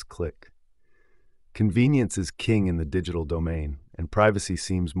one less click. Convenience is king in the digital domain, and privacy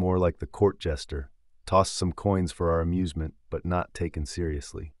seems more like the court jester, toss some coins for our amusement, but not taken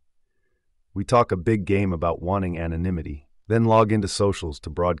seriously. We talk a big game about wanting anonymity, then log into socials to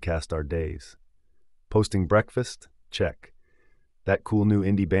broadcast our days. Posting breakfast? Check. That cool new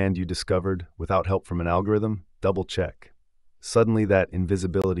indie band you discovered without help from an algorithm? Double check. Suddenly that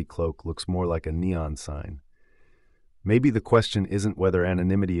invisibility cloak looks more like a neon sign. Maybe the question isn't whether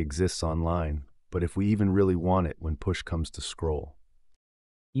anonymity exists online, but if we even really want it when push comes to scroll.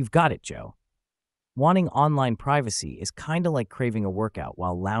 You've got it, Joe. Wanting online privacy is kind of like craving a workout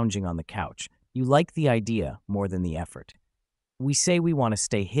while lounging on the couch. You like the idea more than the effort. We say we want to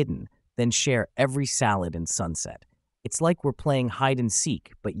stay hidden, then share every salad and sunset. It's like we're playing hide and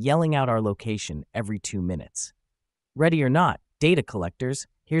seek, but yelling out our location every 2 minutes. Ready or not, data collectors,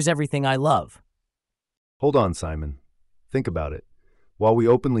 here's everything I love. Hold on, Simon. Think about it. While we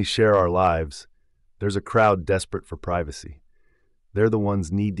openly share our lives, there's a crowd desperate for privacy. They're the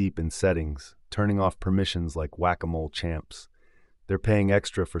ones knee-deep in settings, turning off permissions like whack-a-mole champs. They're paying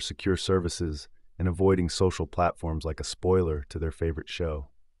extra for secure services and avoiding social platforms like a spoiler to their favorite show.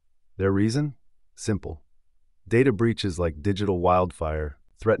 Their reason? Simple. Data breaches like digital wildfire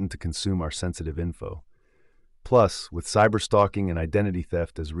threaten to consume our sensitive info. Plus, with cyberstalking and identity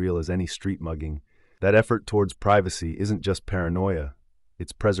theft as real as any street mugging, that effort towards privacy isn't just paranoia,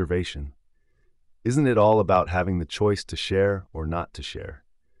 it's preservation. Isn't it all about having the choice to share or not to share?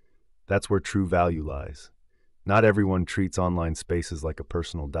 That's where true value lies. Not everyone treats online spaces like a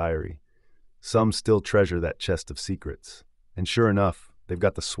personal diary. Some still treasure that chest of secrets. And sure enough, they've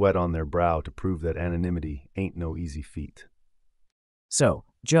got the sweat on their brow to prove that anonymity ain't no easy feat. So,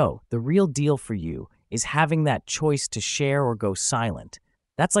 Joe, the real deal for you is having that choice to share or go silent.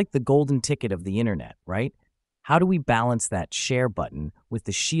 That's like the golden ticket of the internet, right? How do we balance that share button with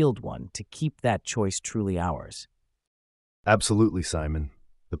the shield one to keep that choice truly ours? Absolutely, Simon.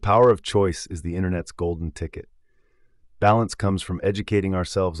 The power of choice is the internet's golden ticket. Balance comes from educating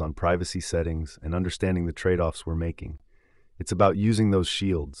ourselves on privacy settings and understanding the trade-offs we're making. It's about using those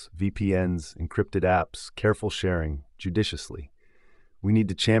shields, VPNs, encrypted apps, careful sharing, judiciously. We need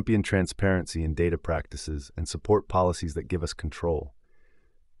to champion transparency in data practices and support policies that give us control.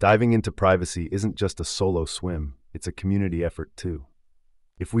 Diving into privacy isn't just a solo swim, it's a community effort too.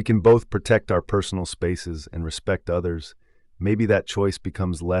 If we can both protect our personal spaces and respect others, maybe that choice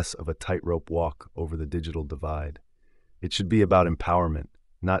becomes less of a tightrope walk over the digital divide. It should be about empowerment,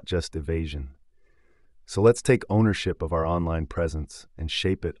 not just evasion. So let's take ownership of our online presence and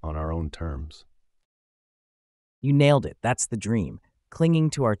shape it on our own terms. You nailed it. That's the dream.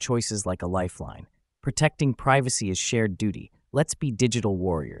 Clinging to our choices like a lifeline. Protecting privacy is shared duty. Let's be digital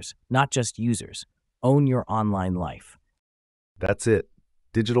warriors, not just users. Own your online life. That's it.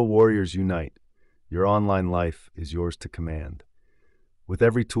 Digital warriors unite. Your online life is yours to command. With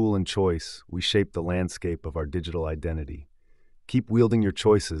every tool and choice, we shape the landscape of our digital identity. Keep wielding your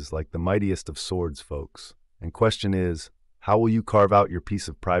choices like the mightiest of swords, folks. And question is, how will you carve out your piece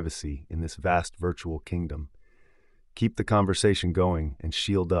of privacy in this vast virtual kingdom? Keep the conversation going and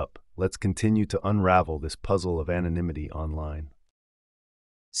shield up. Let's continue to unravel this puzzle of anonymity online.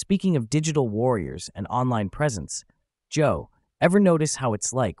 Speaking of digital warriors and online presence, Joe, ever notice how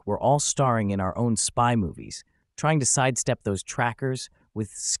it's like we're all starring in our own spy movies, trying to sidestep those trackers with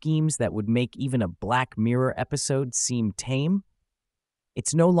schemes that would make even a Black Mirror episode seem tame?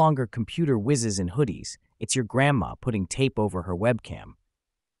 It's no longer computer whizzes in hoodies, it's your grandma putting tape over her webcam.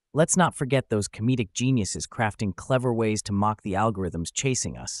 Let's not forget those comedic geniuses crafting clever ways to mock the algorithms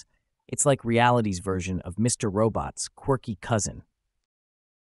chasing us. It's like reality's version of Mr. Robot's quirky cousin.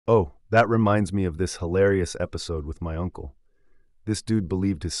 Oh, that reminds me of this hilarious episode with my uncle. This dude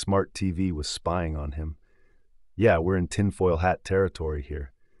believed his smart TV was spying on him. Yeah, we're in tinfoil hat territory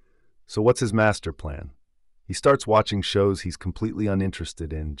here. So what's his master plan? He starts watching shows he's completely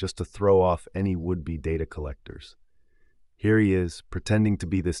uninterested in just to throw off any would-be data collectors. Here he is, pretending to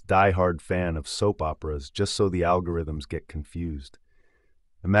be this die-hard fan of soap operas just so the algorithms get confused.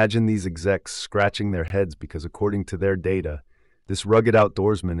 Imagine these execs scratching their heads because, according to their data, this rugged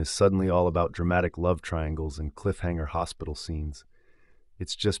outdoorsman is suddenly all about dramatic love triangles and cliffhanger hospital scenes.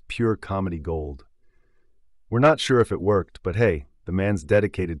 It's just pure comedy gold. We're not sure if it worked, but hey, the man's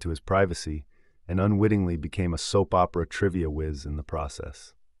dedicated to his privacy and unwittingly became a soap opera trivia whiz in the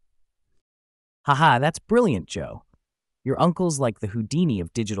process. Haha, that's brilliant, Joe. Your uncle's like the Houdini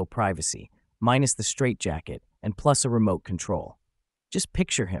of digital privacy, minus the straitjacket and plus a remote control. Just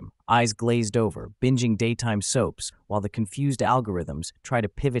picture him, eyes glazed over, binging daytime soaps while the confused algorithms try to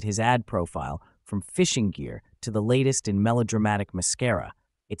pivot his ad profile from fishing gear to the latest in melodramatic mascara.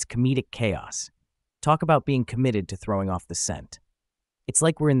 It's comedic chaos. Talk about being committed to throwing off the scent. It's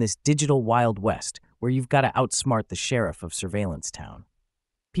like we're in this digital Wild West where you've got to outsmart the sheriff of surveillance town.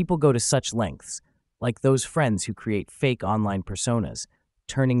 People go to such lengths, like those friends who create fake online personas,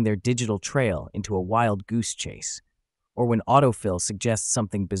 turning their digital trail into a wild goose chase. Or when autofill suggests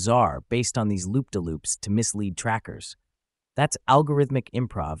something bizarre based on these loop-de-loops to mislead trackers. That's algorithmic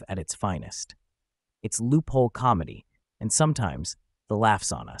improv at its finest. It's loophole comedy, and sometimes the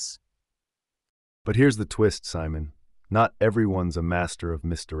laughs on us. But here's the twist, Simon. Not everyone's a master of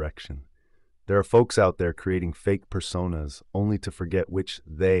misdirection. There are folks out there creating fake personas only to forget which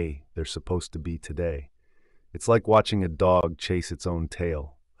they're supposed to be today. It's like watching a dog chase its own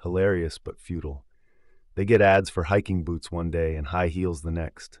tail. Hilarious but futile. They get ads for hiking boots one day and high heels the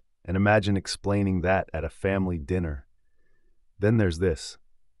next. And imagine explaining that at a family dinner. Then there's this.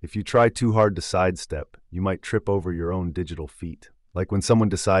 If you try too hard to sidestep, you might trip over your own digital feet. Like when someone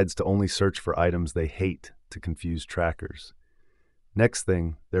decides to only search for items they hate to confuse trackers. Next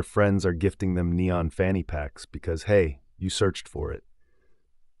thing, their friends are gifting them neon fanny packs because, hey, you searched for it.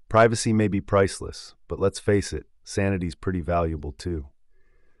 Privacy may be priceless, but let's face it, sanity's pretty valuable too.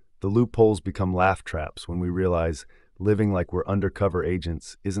 The loopholes become laugh traps when we realize living like we're undercover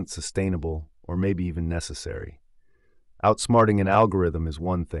agents isn't sustainable or maybe even necessary. Outsmarting an algorithm is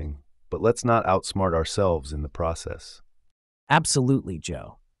one thing, but let's not outsmart ourselves in the process. Absolutely,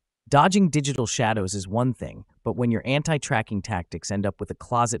 Joe. Dodging digital shadows is one thing, but when your anti-tracking tactics end up with a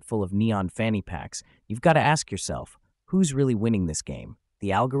closet full of neon fanny packs, you've got to ask yourself, who's really winning this game,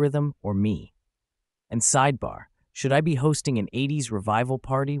 the algorithm or me? And sidebar, should I be hosting an 80s revival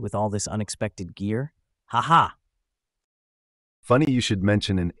party with all this unexpected gear? Haha! Funny you should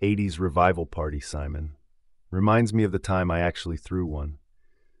mention an 80s revival party, Simon. Reminds me of the time I actually threw one.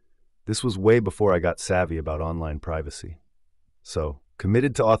 This was way before I got savvy about online privacy. So,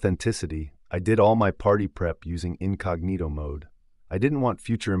 committed to authenticity, I did all my party prep using incognito mode. I didn't want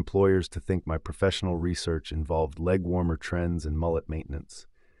future employers to think my professional research involved leg warmer trends and mullet maintenance.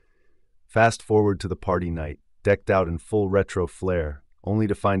 Fast forward to the party night, decked out in full retro flair, only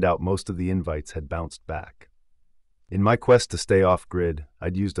to find out most of the invites had bounced back. In my quest to stay off-grid,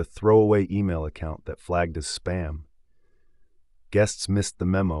 I'd used a throwaway email account that flagged as spam. Guests missed the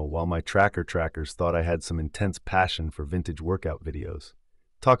memo while my trackers thought I had some intense passion for vintage workout videos.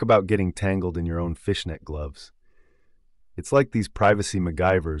 Talk about getting tangled in your own fishnet gloves. It's like these privacy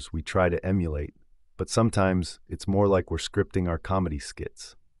MacGyvers we try to emulate, but sometimes it's more like we're scripting our comedy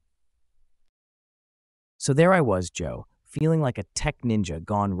skits. So there I was, Joe, feeling like a tech ninja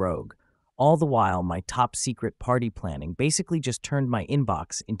gone rogue. All the while, my top-secret party planning basically just turned my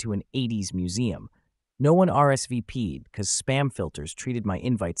inbox into an 80s museum. No one RSVP'd because spam filters treated my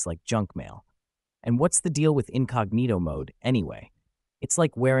invites like junk mail. And what's the deal with incognito mode, anyway? It's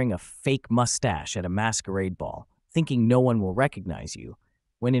like wearing a fake mustache at a masquerade ball, thinking no one will recognize you,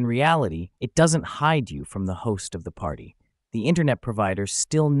 when in reality, it doesn't hide you from the host of the party. The internet provider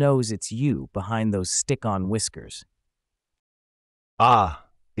still knows it's you behind those stick-on whiskers. Ah,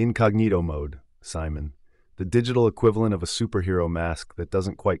 incognito mode, Simon. The digital equivalent of a superhero mask that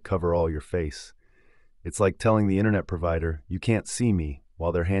doesn't quite cover all your face. It's like telling the internet provider, you can't see me,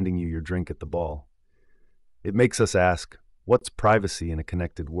 while they're handing you your drink at the ball. It makes us ask, what's privacy in a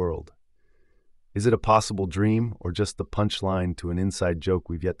connected world? Is it a possible dream or just the punchline to an inside joke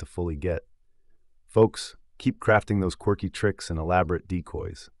we've yet to fully get? Folks, keep crafting those quirky tricks and elaborate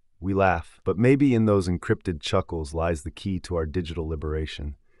decoys. We laugh, but maybe in those encrypted chuckles lies the key to our digital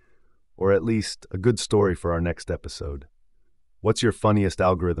liberation. Or at least, a good story for our next episode. What's your funniest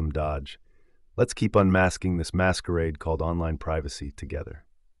algorithm dodge? Let's keep unmasking this masquerade called online privacy together.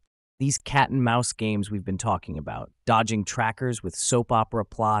 These cat and mouse games we've been talking about, dodging trackers with soap opera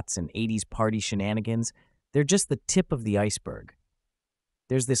plots and 80s party shenanigans, they're just the tip of the iceberg.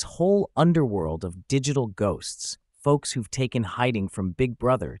 There's this whole underworld of digital ghosts, folks who've taken hiding from Big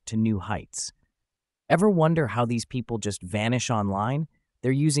Brother to new heights. Ever wonder how these people just vanish online?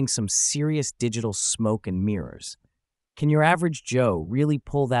 They're using some serious digital smoke and mirrors. Can your average Joe really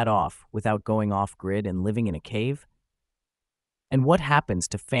pull that off without going off grid and living in a cave? And what happens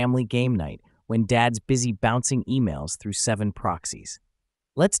to family game night when dad's busy bouncing emails through 7 proxies?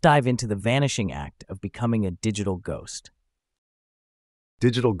 Let's dive into the vanishing act of becoming a digital ghost.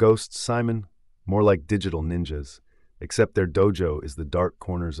 Digital ghosts, Simon? More like digital ninjas, except their dojo is the dark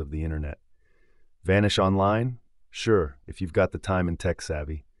corners of the internet. Vanish online? Sure, if you've got the time and tech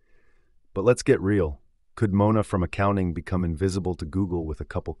savvy. But let's get real. Could Mona from accounting become invisible to Google with a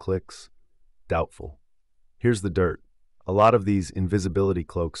couple clicks? Doubtful. Here's the dirt. A lot of these invisibility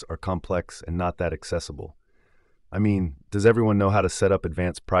cloaks are complex and not that accessible. I mean, does everyone know how to set up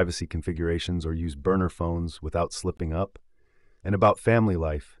advanced privacy configurations or use burner phones without slipping up? And about family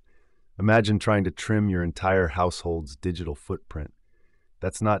life, imagine trying to trim your entire household's digital footprint.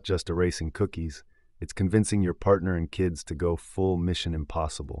 That's not just erasing cookies, it's convincing your partner and kids to go full Mission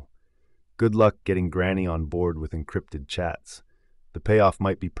Impossible. Good luck getting Granny on board with encrypted chats. The payoff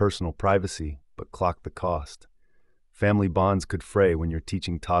might be personal privacy, but clock the cost. Family bonds could fray when you're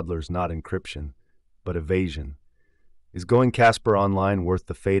teaching toddlers not encryption, but evasion. Is going Casper online worth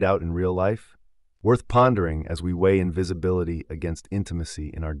the fade out in real life? Worth pondering as we weigh invisibility against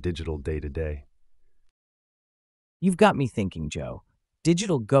intimacy in our digital day-to-day. You've got me thinking, Joe.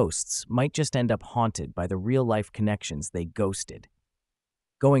 Digital ghosts might just end up haunted by the real-life connections they ghosted.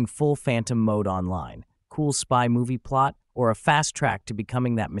 Going full phantom mode online, cool spy movie plot, or a fast track to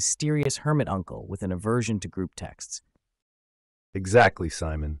becoming that mysterious hermit uncle with an aversion to group texts. Exactly,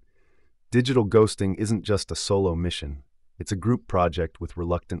 Simon. Digital ghosting isn't just a solo mission. It's a group project with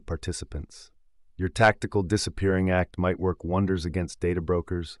reluctant participants. Your tactical disappearing act might work wonders against data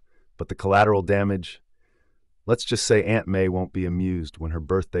brokers, but the collateral damage? Let's just say Aunt May won't be amused when her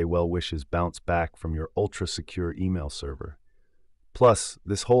birthday well-wishes bounce back from your ultra-secure email server. Plus,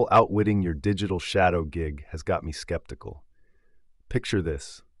 this whole outwitting your digital shadow gig has got me skeptical. Picture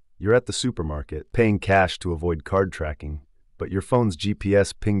this. You're at the supermarket, paying cash to avoid card tracking, but your phone's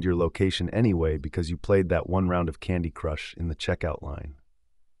GPS pinged your location anyway because you played that one round of Candy Crush in the checkout line.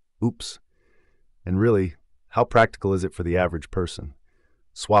 Oops. And really, how practical is it for the average person?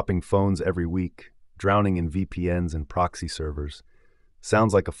 Swapping phones every week, drowning in VPNs and proxy servers.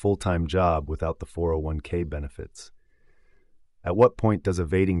 Sounds like a full-time job without the 401k benefits. At what point does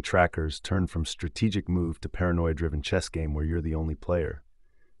evading trackers turn from strategic move to paranoia-driven chess game where you're the only player?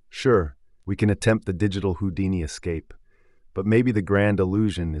 Sure, we can attempt the digital Houdini escape, but maybe the grand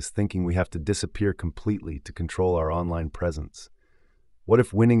illusion is thinking we have to disappear completely to control our online presence. What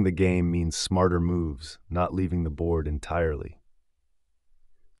if winning the game means smarter moves, not leaving the board entirely?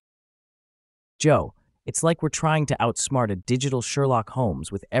 Joe, it's like we're trying to outsmart a digital Sherlock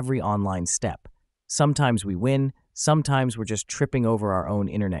Holmes with every online step. Sometimes we win, sometimes we're just tripping over our own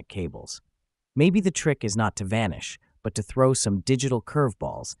internet cables. Maybe the trick is not to vanish, but to throw some digital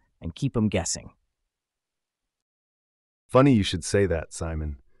curveballs and keep them guessing. Funny you should say that,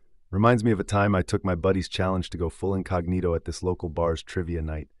 Simon. Reminds me of a time I took my buddy's challenge to go full incognito at this local bar's trivia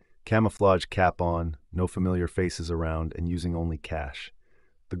night. Camouflage cap on, no familiar faces around, and using only cash.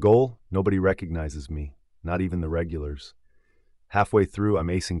 The goal? Nobody recognizes me, not even the regulars. Halfway through, I'm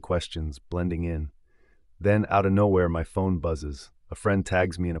acing questions, blending in. Then, out of nowhere, my phone buzzes. A friend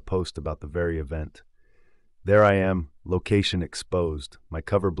tags me in a post about the very event. There I am, location exposed, my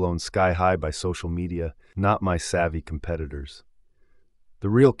cover blown sky high by social media, not my savvy competitors. The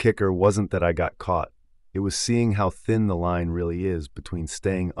real kicker wasn't that I got caught. It was seeing how thin the line really is between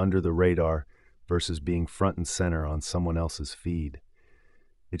staying under the radar versus being front and center on someone else's feed.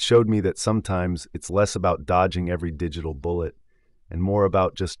 It showed me that sometimes it's less about dodging every digital bullet and more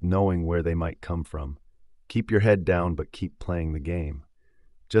about just knowing where they might come from. Keep your head down, but keep playing the game.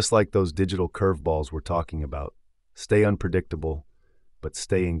 Just like those digital curveballs we're talking about. Stay unpredictable, but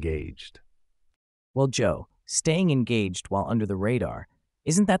stay engaged. Well, Joe, staying engaged while under the radar,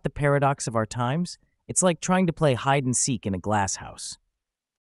 isn't that the paradox of our times? It's like trying to play hide and seek in a glass house.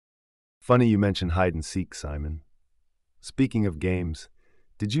 Funny you mention hide and seek, Simon. Speaking of games,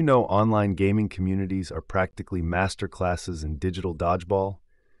 did you know online gaming communities are practically master classes in digital dodgeball?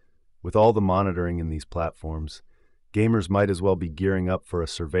 With all the monitoring in these platforms, gamers might as well be gearing up for a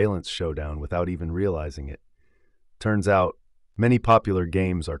surveillance showdown without even realizing it. Turns out, many popular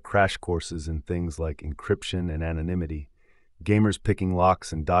games are crash courses in things like encryption and anonymity. Gamers picking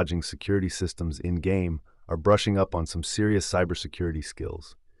locks and dodging security systems in-game are brushing up on some serious cybersecurity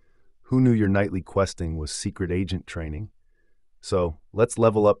skills. Who knew your nightly questing was secret agent training? So, let's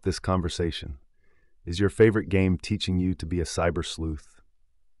level up this conversation. Is your favorite game teaching you to be a cyber sleuth?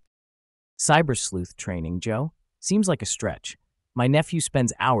 Cyber sleuth training, Joe? Seems like a stretch. My nephew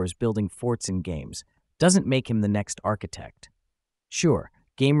spends hours building forts in games. Doesn't make him the next architect. Sure,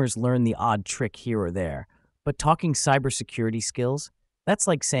 gamers learn the odd trick here or there, but talking cybersecurity skills? That's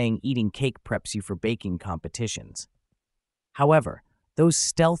like saying eating cake preps you for baking competitions. However, those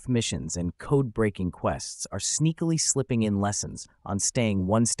stealth missions and code-breaking quests are sneakily slipping in lessons on staying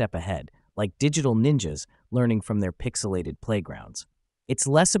one step ahead, like digital ninjas learning from their pixelated playgrounds. It's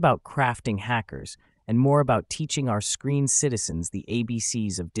less about crafting hackers and more about teaching our screen citizens the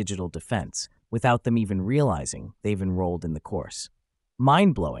ABCs of digital defense without them even realizing they've enrolled in the course.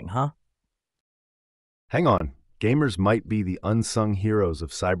 Mind-blowing, huh? Hang on, gamers might be the unsung heroes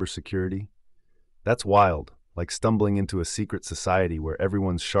of cybersecurity? That's wild, like stumbling into a secret society where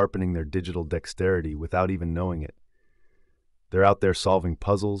everyone's sharpening their digital dexterity without even knowing it. They're out there solving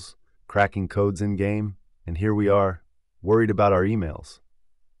puzzles, cracking codes in-game, and here we are, worried about our emails.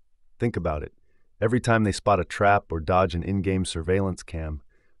 Think about it. Every time they spot a trap or dodge an in-game surveillance cam,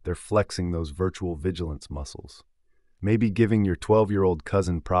 they're flexing those virtual vigilance muscles. Maybe giving your 12-year-old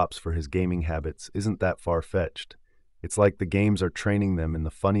cousin props for his gaming habits isn't that far-fetched. It's like the games are training them in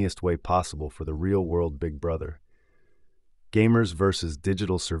the funniest way possible for the real-world Big Brother. Gamers versus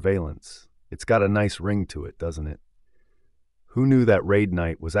digital surveillance. It's got a nice ring to it, doesn't it? Who knew that raid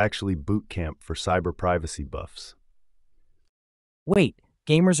night was actually boot camp for cyber privacy buffs? Wait,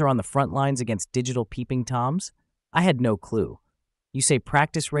 gamers are on the front lines against digital peeping toms? I had no clue. You say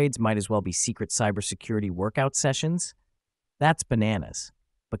practice raids might as well be secret cybersecurity workout sessions? That's bananas,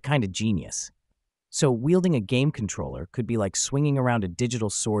 but kind of genius. So wielding a game controller could be like swinging around a digital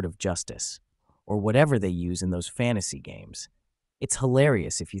sword of justice, or whatever they use in those fantasy games. It's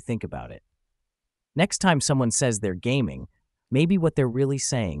hilarious if you think about it. Next time someone says they're gaming, maybe what they're really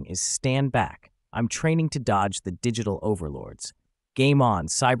saying is stand back. I'm training to dodge the digital overlords. Game on,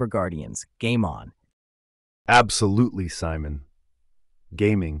 cyber guardians, game on. Absolutely, Simon.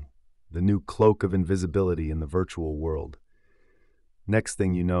 Gaming, the new cloak of invisibility in the virtual world. Next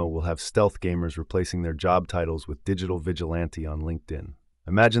thing you know, we'll have stealth gamers replacing their job titles with digital vigilante on LinkedIn.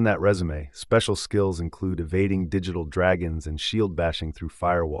 Imagine that resume. Special skills include evading digital dragons and shield bashing through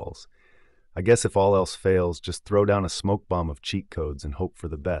firewalls. I guess if all else fails, just throw down a smoke bomb of cheat codes and hope for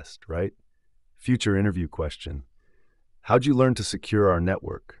the best, right? Future interview question. How'd you learn to secure our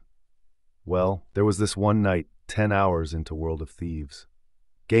network? Well, there was this one night, 10 hours into World of Thieves.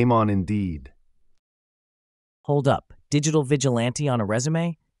 Game on indeed. Hold up, digital vigilante on a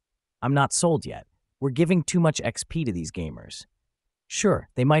resume? I'm not sold yet. We're giving too much XP to these gamers. Sure,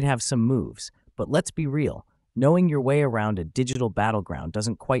 they might have some moves, but let's be real. Knowing your way around a digital battleground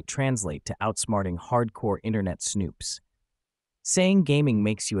doesn't quite translate to outsmarting hardcore internet snoops. Saying gaming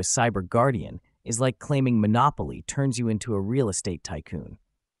makes you a cyber guardian is like claiming Monopoly turns you into a real estate tycoon.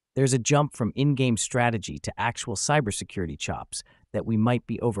 There's a jump from in-game strategy to actual cybersecurity chops that we might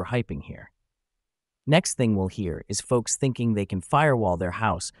be overhyping here. Next thing we'll hear is folks thinking they can firewall their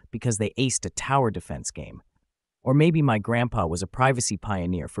house because they aced a tower defense game. Or maybe my grandpa was a privacy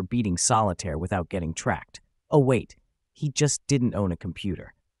pioneer for beating solitaire without getting tracked. Oh wait, he just didn't own a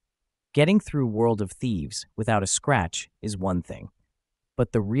computer. Getting through World of Thieves without a scratch is one thing,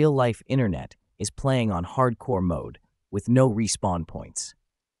 but the real-life internet is playing on hardcore mode with no respawn points.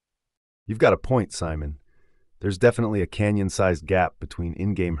 You've got a point, Simon. There's definitely a canyon-sized gap between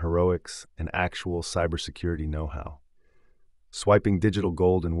in-game heroics and actual cybersecurity know-how. Swiping digital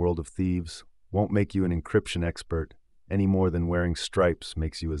gold in World of Thieves won't make you an encryption expert any more than wearing stripes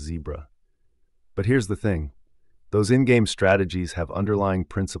makes you a zebra. But here's the thing. Those in-game strategies have underlying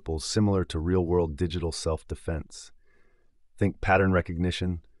principles similar to real-world digital self-defense. Think pattern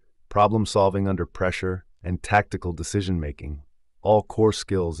recognition, problem-solving under pressure, and tactical decision-making, all core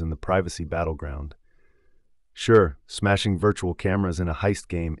skills in the privacy battleground. Sure, smashing virtual cameras in a heist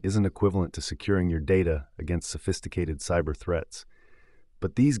game isn't equivalent to securing your data against sophisticated cyber threats.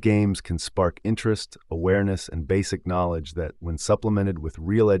 But these games can spark interest, awareness, and basic knowledge that, when supplemented with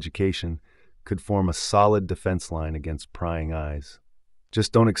real education, could form a solid defense line against prying eyes.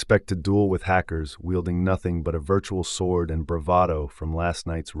 Just don't expect to duel with hackers wielding nothing but a virtual sword and bravado from last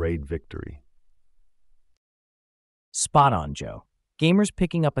night's raid victory. Spot on, Joe. Gamers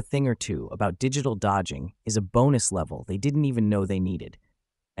picking up a thing or two about digital dodging is a bonus level they didn't even know they needed.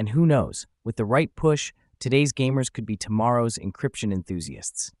 And who knows, with the right push, today's gamers could be tomorrow's encryption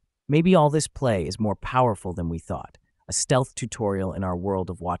enthusiasts. Maybe all this play is more powerful than we thought, a stealth tutorial in our world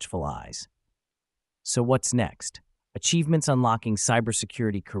of watchful eyes. So what's next? Achievements unlocking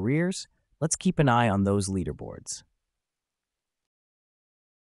cybersecurity careers? Let's keep an eye on those leaderboards.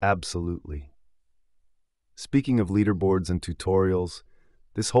 Absolutely. Speaking of leaderboards and tutorials,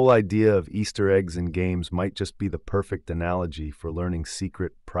 This whole idea of Easter eggs in games might just be the perfect analogy for learning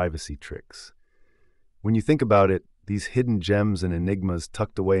secret privacy tricks. When you think about it, these hidden gems and enigmas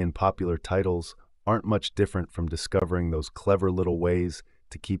tucked away in popular titles aren't much different from discovering those clever little ways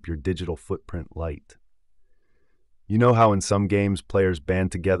to keep your digital footprint light. You know how in some games players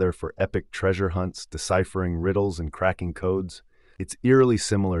band together for epic treasure hunts, deciphering riddles and cracking codes? It's eerily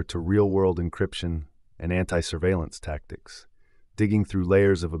similar to real-world encryption and anti-surveillance tactics, digging through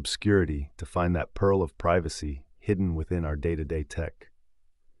layers of obscurity to find that pearl of privacy hidden within our day-to-day tech.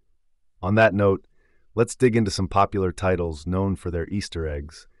 On that note, let's dig into some popular titles known for their Easter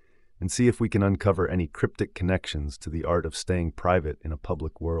eggs and see if we can uncover any cryptic connections to the art of staying private in a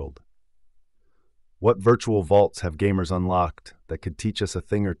public world. What virtual vaults have gamers unlocked that could teach us a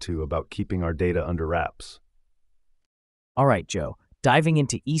thing or two about keeping our data under wraps? All right, Joe, diving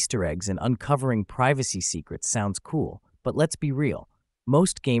into Easter eggs and uncovering privacy secrets sounds cool, but let's be real.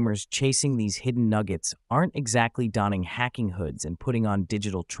 Most gamers chasing these hidden nuggets aren't exactly donning hacking hoods and putting on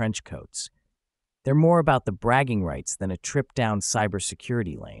digital trench coats. They're more about the bragging rights than a trip down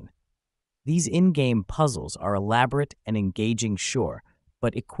cybersecurity lane. These in-game puzzles are elaborate and engaging, sure,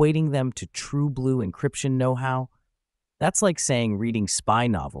 but equating them to true blue encryption know-how? That's like saying reading spy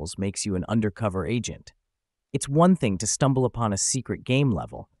novels makes you an undercover agent. It's one thing to stumble upon a secret game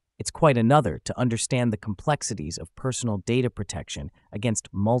level. It's quite another to understand the complexities of personal data protection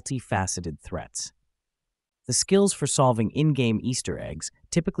against multifaceted threats. The skills for solving in-game Easter eggs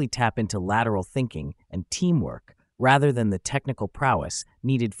typically tap into lateral thinking and teamwork rather than the technical prowess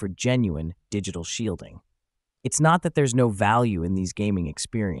needed for genuine digital shielding. It's not that there's no value in these gaming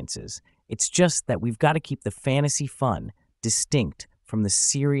experiences. It's just that we've got to keep the fantasy fun distinct from the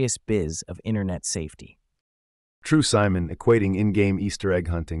serious biz of internet safety. True, Simon, equating in-game Easter egg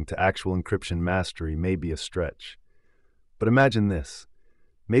hunting to actual encryption mastery may be a stretch. But imagine this.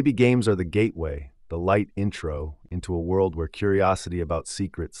 Maybe games are the gateway, the light intro into a world where curiosity about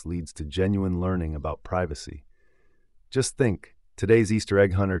secrets leads to genuine learning about privacy. Just think, today's Easter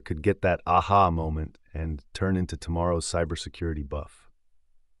egg hunter could get that aha moment and turn into tomorrow's cybersecurity buff.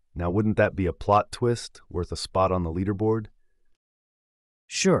 Now, wouldn't that be a plot twist worth a spot on the leaderboard?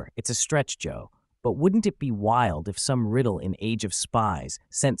 Sure, it's a stretch, Joe, but wouldn't it be wild if some riddle in Age of Spies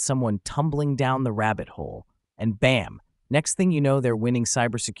sent someone tumbling down the rabbit hole, and bam, next thing you know they're winning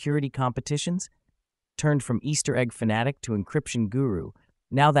cybersecurity competitions? Turned from Easter egg fanatic to encryption guru,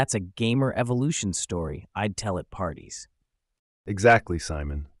 now that's a gamer evolution story I'd tell at parties. Exactly,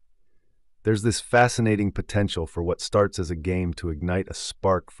 Simon. There's this fascinating potential for what starts as a game to ignite a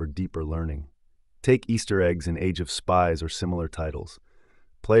spark for deeper learning. Take Easter eggs in Age of Spies or similar titles.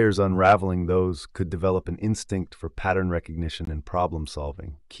 Players unraveling those could develop an instinct for pattern recognition and problem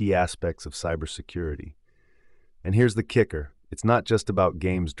solving, key aspects of cybersecurity. And here's the kicker. It's not just about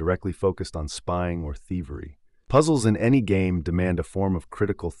games directly focused on spying or thievery. Puzzles in any game demand a form of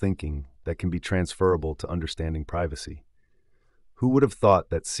critical thinking that can be transferable to understanding privacy. Who would have thought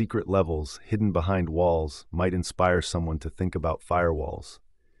that secret levels hidden behind walls might inspire someone to think about firewalls?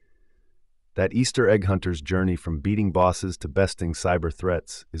 That Easter egg hunter's journey from beating bosses to besting cyber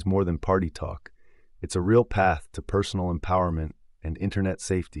threats is more than party talk. It's a real path to personal empowerment and internet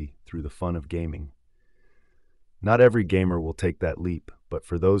safety through the fun of gaming. Not every gamer will take that leap, but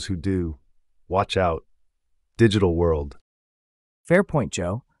for those who do, watch out. Digital world. Fair point,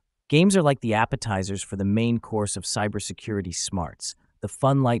 Joe. Games are like the appetizers for the main course of cybersecurity smarts. The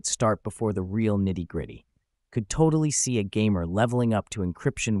fun lights start before the real nitty-gritty. Could totally see a gamer leveling up to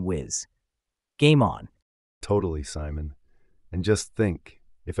encryption whiz. Game on. Totally, Simon. And just think,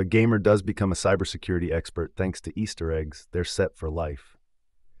 if a gamer does become a cybersecurity expert thanks to Easter eggs, they're set for life.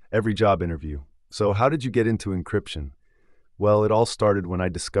 Every job interview. So how did you get into encryption? Well, it all started when I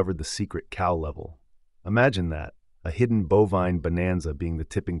discovered the secret cow level. Imagine that, a hidden bovine bonanza being the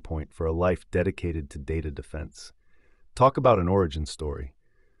tipping point for a life dedicated to data defense. Talk about an origin story.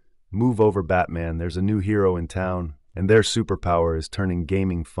 Move over, Batman, there's a new hero in town, and their superpower is turning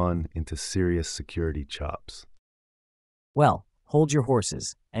gaming fun into serious security chops. Well, hold your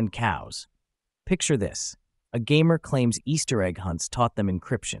horses and cows. Picture this. A gamer claims Easter egg hunts taught them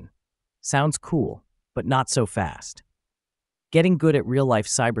encryption. Sounds cool, but not so fast. Getting good at real-life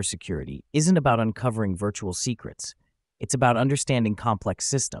cybersecurity isn't about uncovering virtual secrets. It's about understanding complex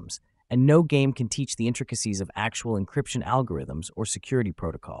systems, and no game can teach the intricacies of actual encryption algorithms or security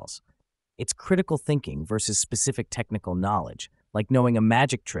protocols. It's critical thinking versus specific technical knowledge, like knowing a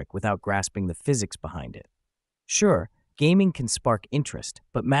magic trick without grasping the physics behind it. Sure, gaming can spark interest,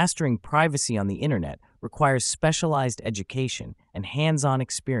 but mastering privacy on the internet requires specialized education and hands-on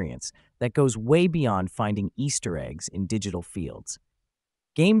experience that goes way beyond finding Easter eggs in digital fields.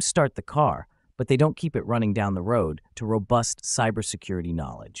 Games start the car, but they don't keep it running down the road to robust cybersecurity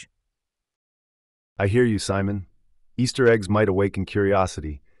knowledge. I hear you, Simon. Easter eggs might awaken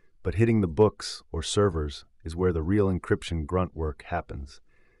curiosity, but hitting the books or servers is where the real encryption grunt work happens.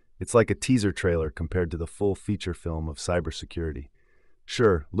 It's like a teaser trailer compared to the full feature film of cybersecurity.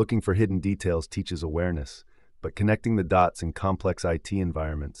 Sure, looking for hidden details teaches awareness, but connecting the dots in complex IT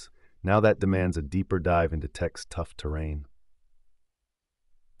environments, now that demands a deeper dive into tech's tough terrain.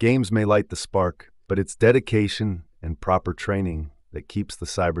 Games may light the spark, but it's dedication and proper training that keeps the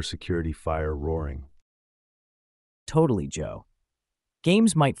cybersecurity fire roaring. Totally, Joe.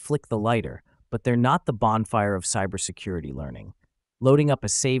 Games might flick the lighter, but they're not the bonfire of cybersecurity learning. Loading up a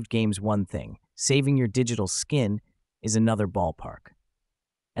saved game's one thing, saving your digital skin is another ballpark.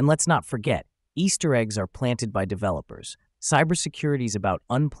 And let's not forget, Easter eggs are planted by developers. Cybersecurity is about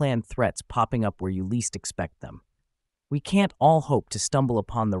unplanned threats popping up where you least expect them. We can't all hope to stumble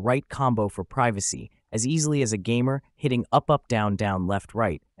upon the right combo for privacy as easily as a gamer hitting up, up, down, down, left,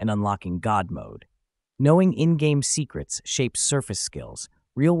 right, and unlocking God mode. Knowing in-game secrets shapes surface skills.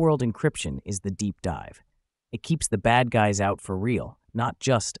 Real-world encryption is the deep dive. It keeps the bad guys out for real, not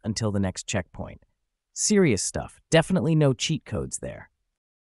just until the next checkpoint. Serious stuff, definitely no cheat codes there.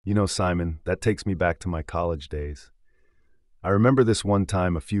 You know, Simon, that takes me back to my college days. I remember this one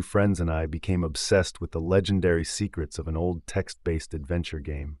time a few friends and I became obsessed with the legendary secrets of an old text-based adventure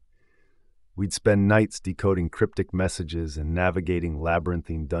game. We'd spend nights decoding cryptic messages and navigating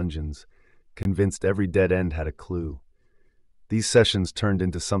labyrinthine dungeons, convinced every dead end had a clue. These sessions turned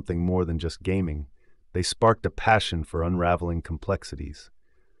into something more than just gaming. They sparked a passion for unraveling complexities.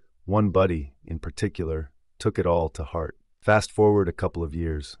 One buddy, in particular, took it all to heart. Fast forward a couple of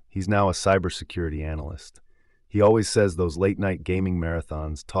years, he's now a cybersecurity analyst. He always says those late-night gaming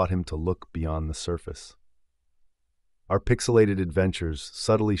marathons taught him to look beyond the surface. Our pixelated adventures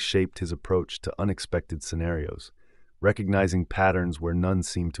subtly shaped his approach to unexpected scenarios, recognizing patterns where none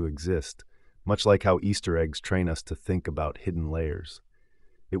seem to exist, much like how Easter eggs train us to think about hidden layers.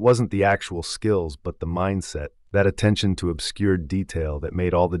 It wasn't the actual skills, but the mindset, that attention to obscured detail that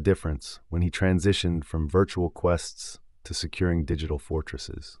made all the difference when he transitioned from virtual quests to securing digital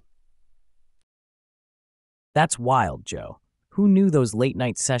fortresses. That's wild, Joe. Who knew those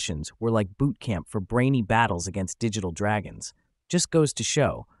late-night sessions were like boot camp for brainy battles against digital dragons? Just goes to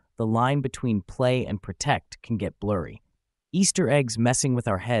show, the line between play and protect can get blurry. Easter eggs messing with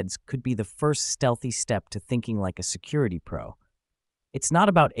our heads could be the first stealthy step to thinking like a security pro. It's not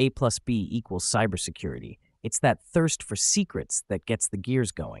about A plus B equals cybersecurity. It's that thirst for secrets that gets the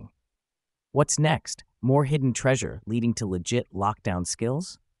gears going. What's next? More hidden treasure leading to legit lockdown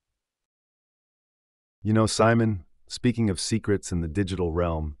skills? You know, Simon, speaking of secrets in the digital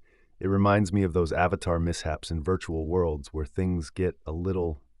realm, it reminds me of those avatar mishaps in virtual worlds where things get a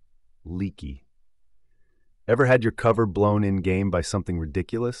little leaky. Ever had your cover blown in-game by something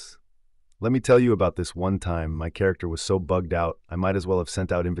ridiculous? Let me tell you about this one time my character was so bugged out, I might as well have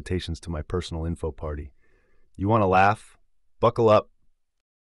sent out invitations to my personal info party. You want to laugh? Buckle up.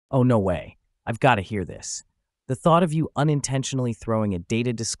 Oh, no way. I've got to hear this. The thought of you unintentionally throwing a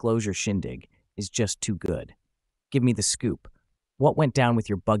data disclosure shindig is just too good. Give me the scoop. What went down with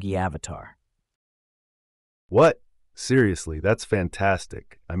your buggy avatar? What? Seriously, that's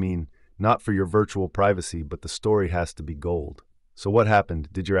fantastic. I mean, not for your virtual privacy, but the story has to be gold. So what happened?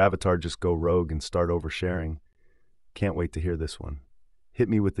 Did your avatar just go rogue and start oversharing? Can't wait to hear this one. Hit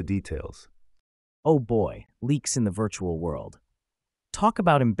me with the details. Oh boy, leaks in the virtual world. Talk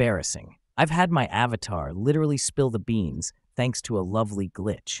about embarrassing. I've had my avatar literally spill the beans thanks to a lovely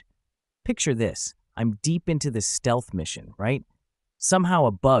glitch. Picture this. I'm deep into this stealth mission, right? Somehow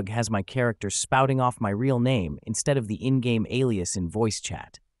a bug has my character spouting off my real name instead of the in-game alias in voice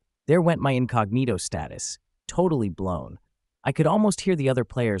chat. There went my incognito status. Totally blown. I could almost hear the other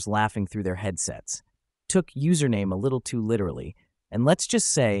players laughing through their headsets. Took username a little too literally, and let's just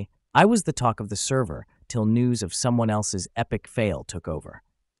say I was the talk of the server till news of someone else's epic fail took over.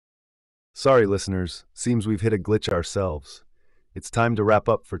 Sorry, listeners. Seems we've hit a glitch ourselves. It's time to wrap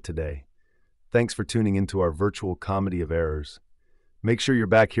up for today. Thanks for tuning into our virtual comedy of errors. Make sure you're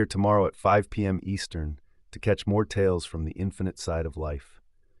back here tomorrow at 5 p.m. Eastern to catch more tales from the infinite side of life.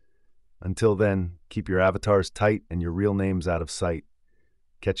 Until then, keep your avatars tight and your real names out of sight.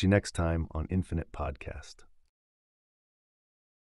 Catch you next time on Infinite Podcast.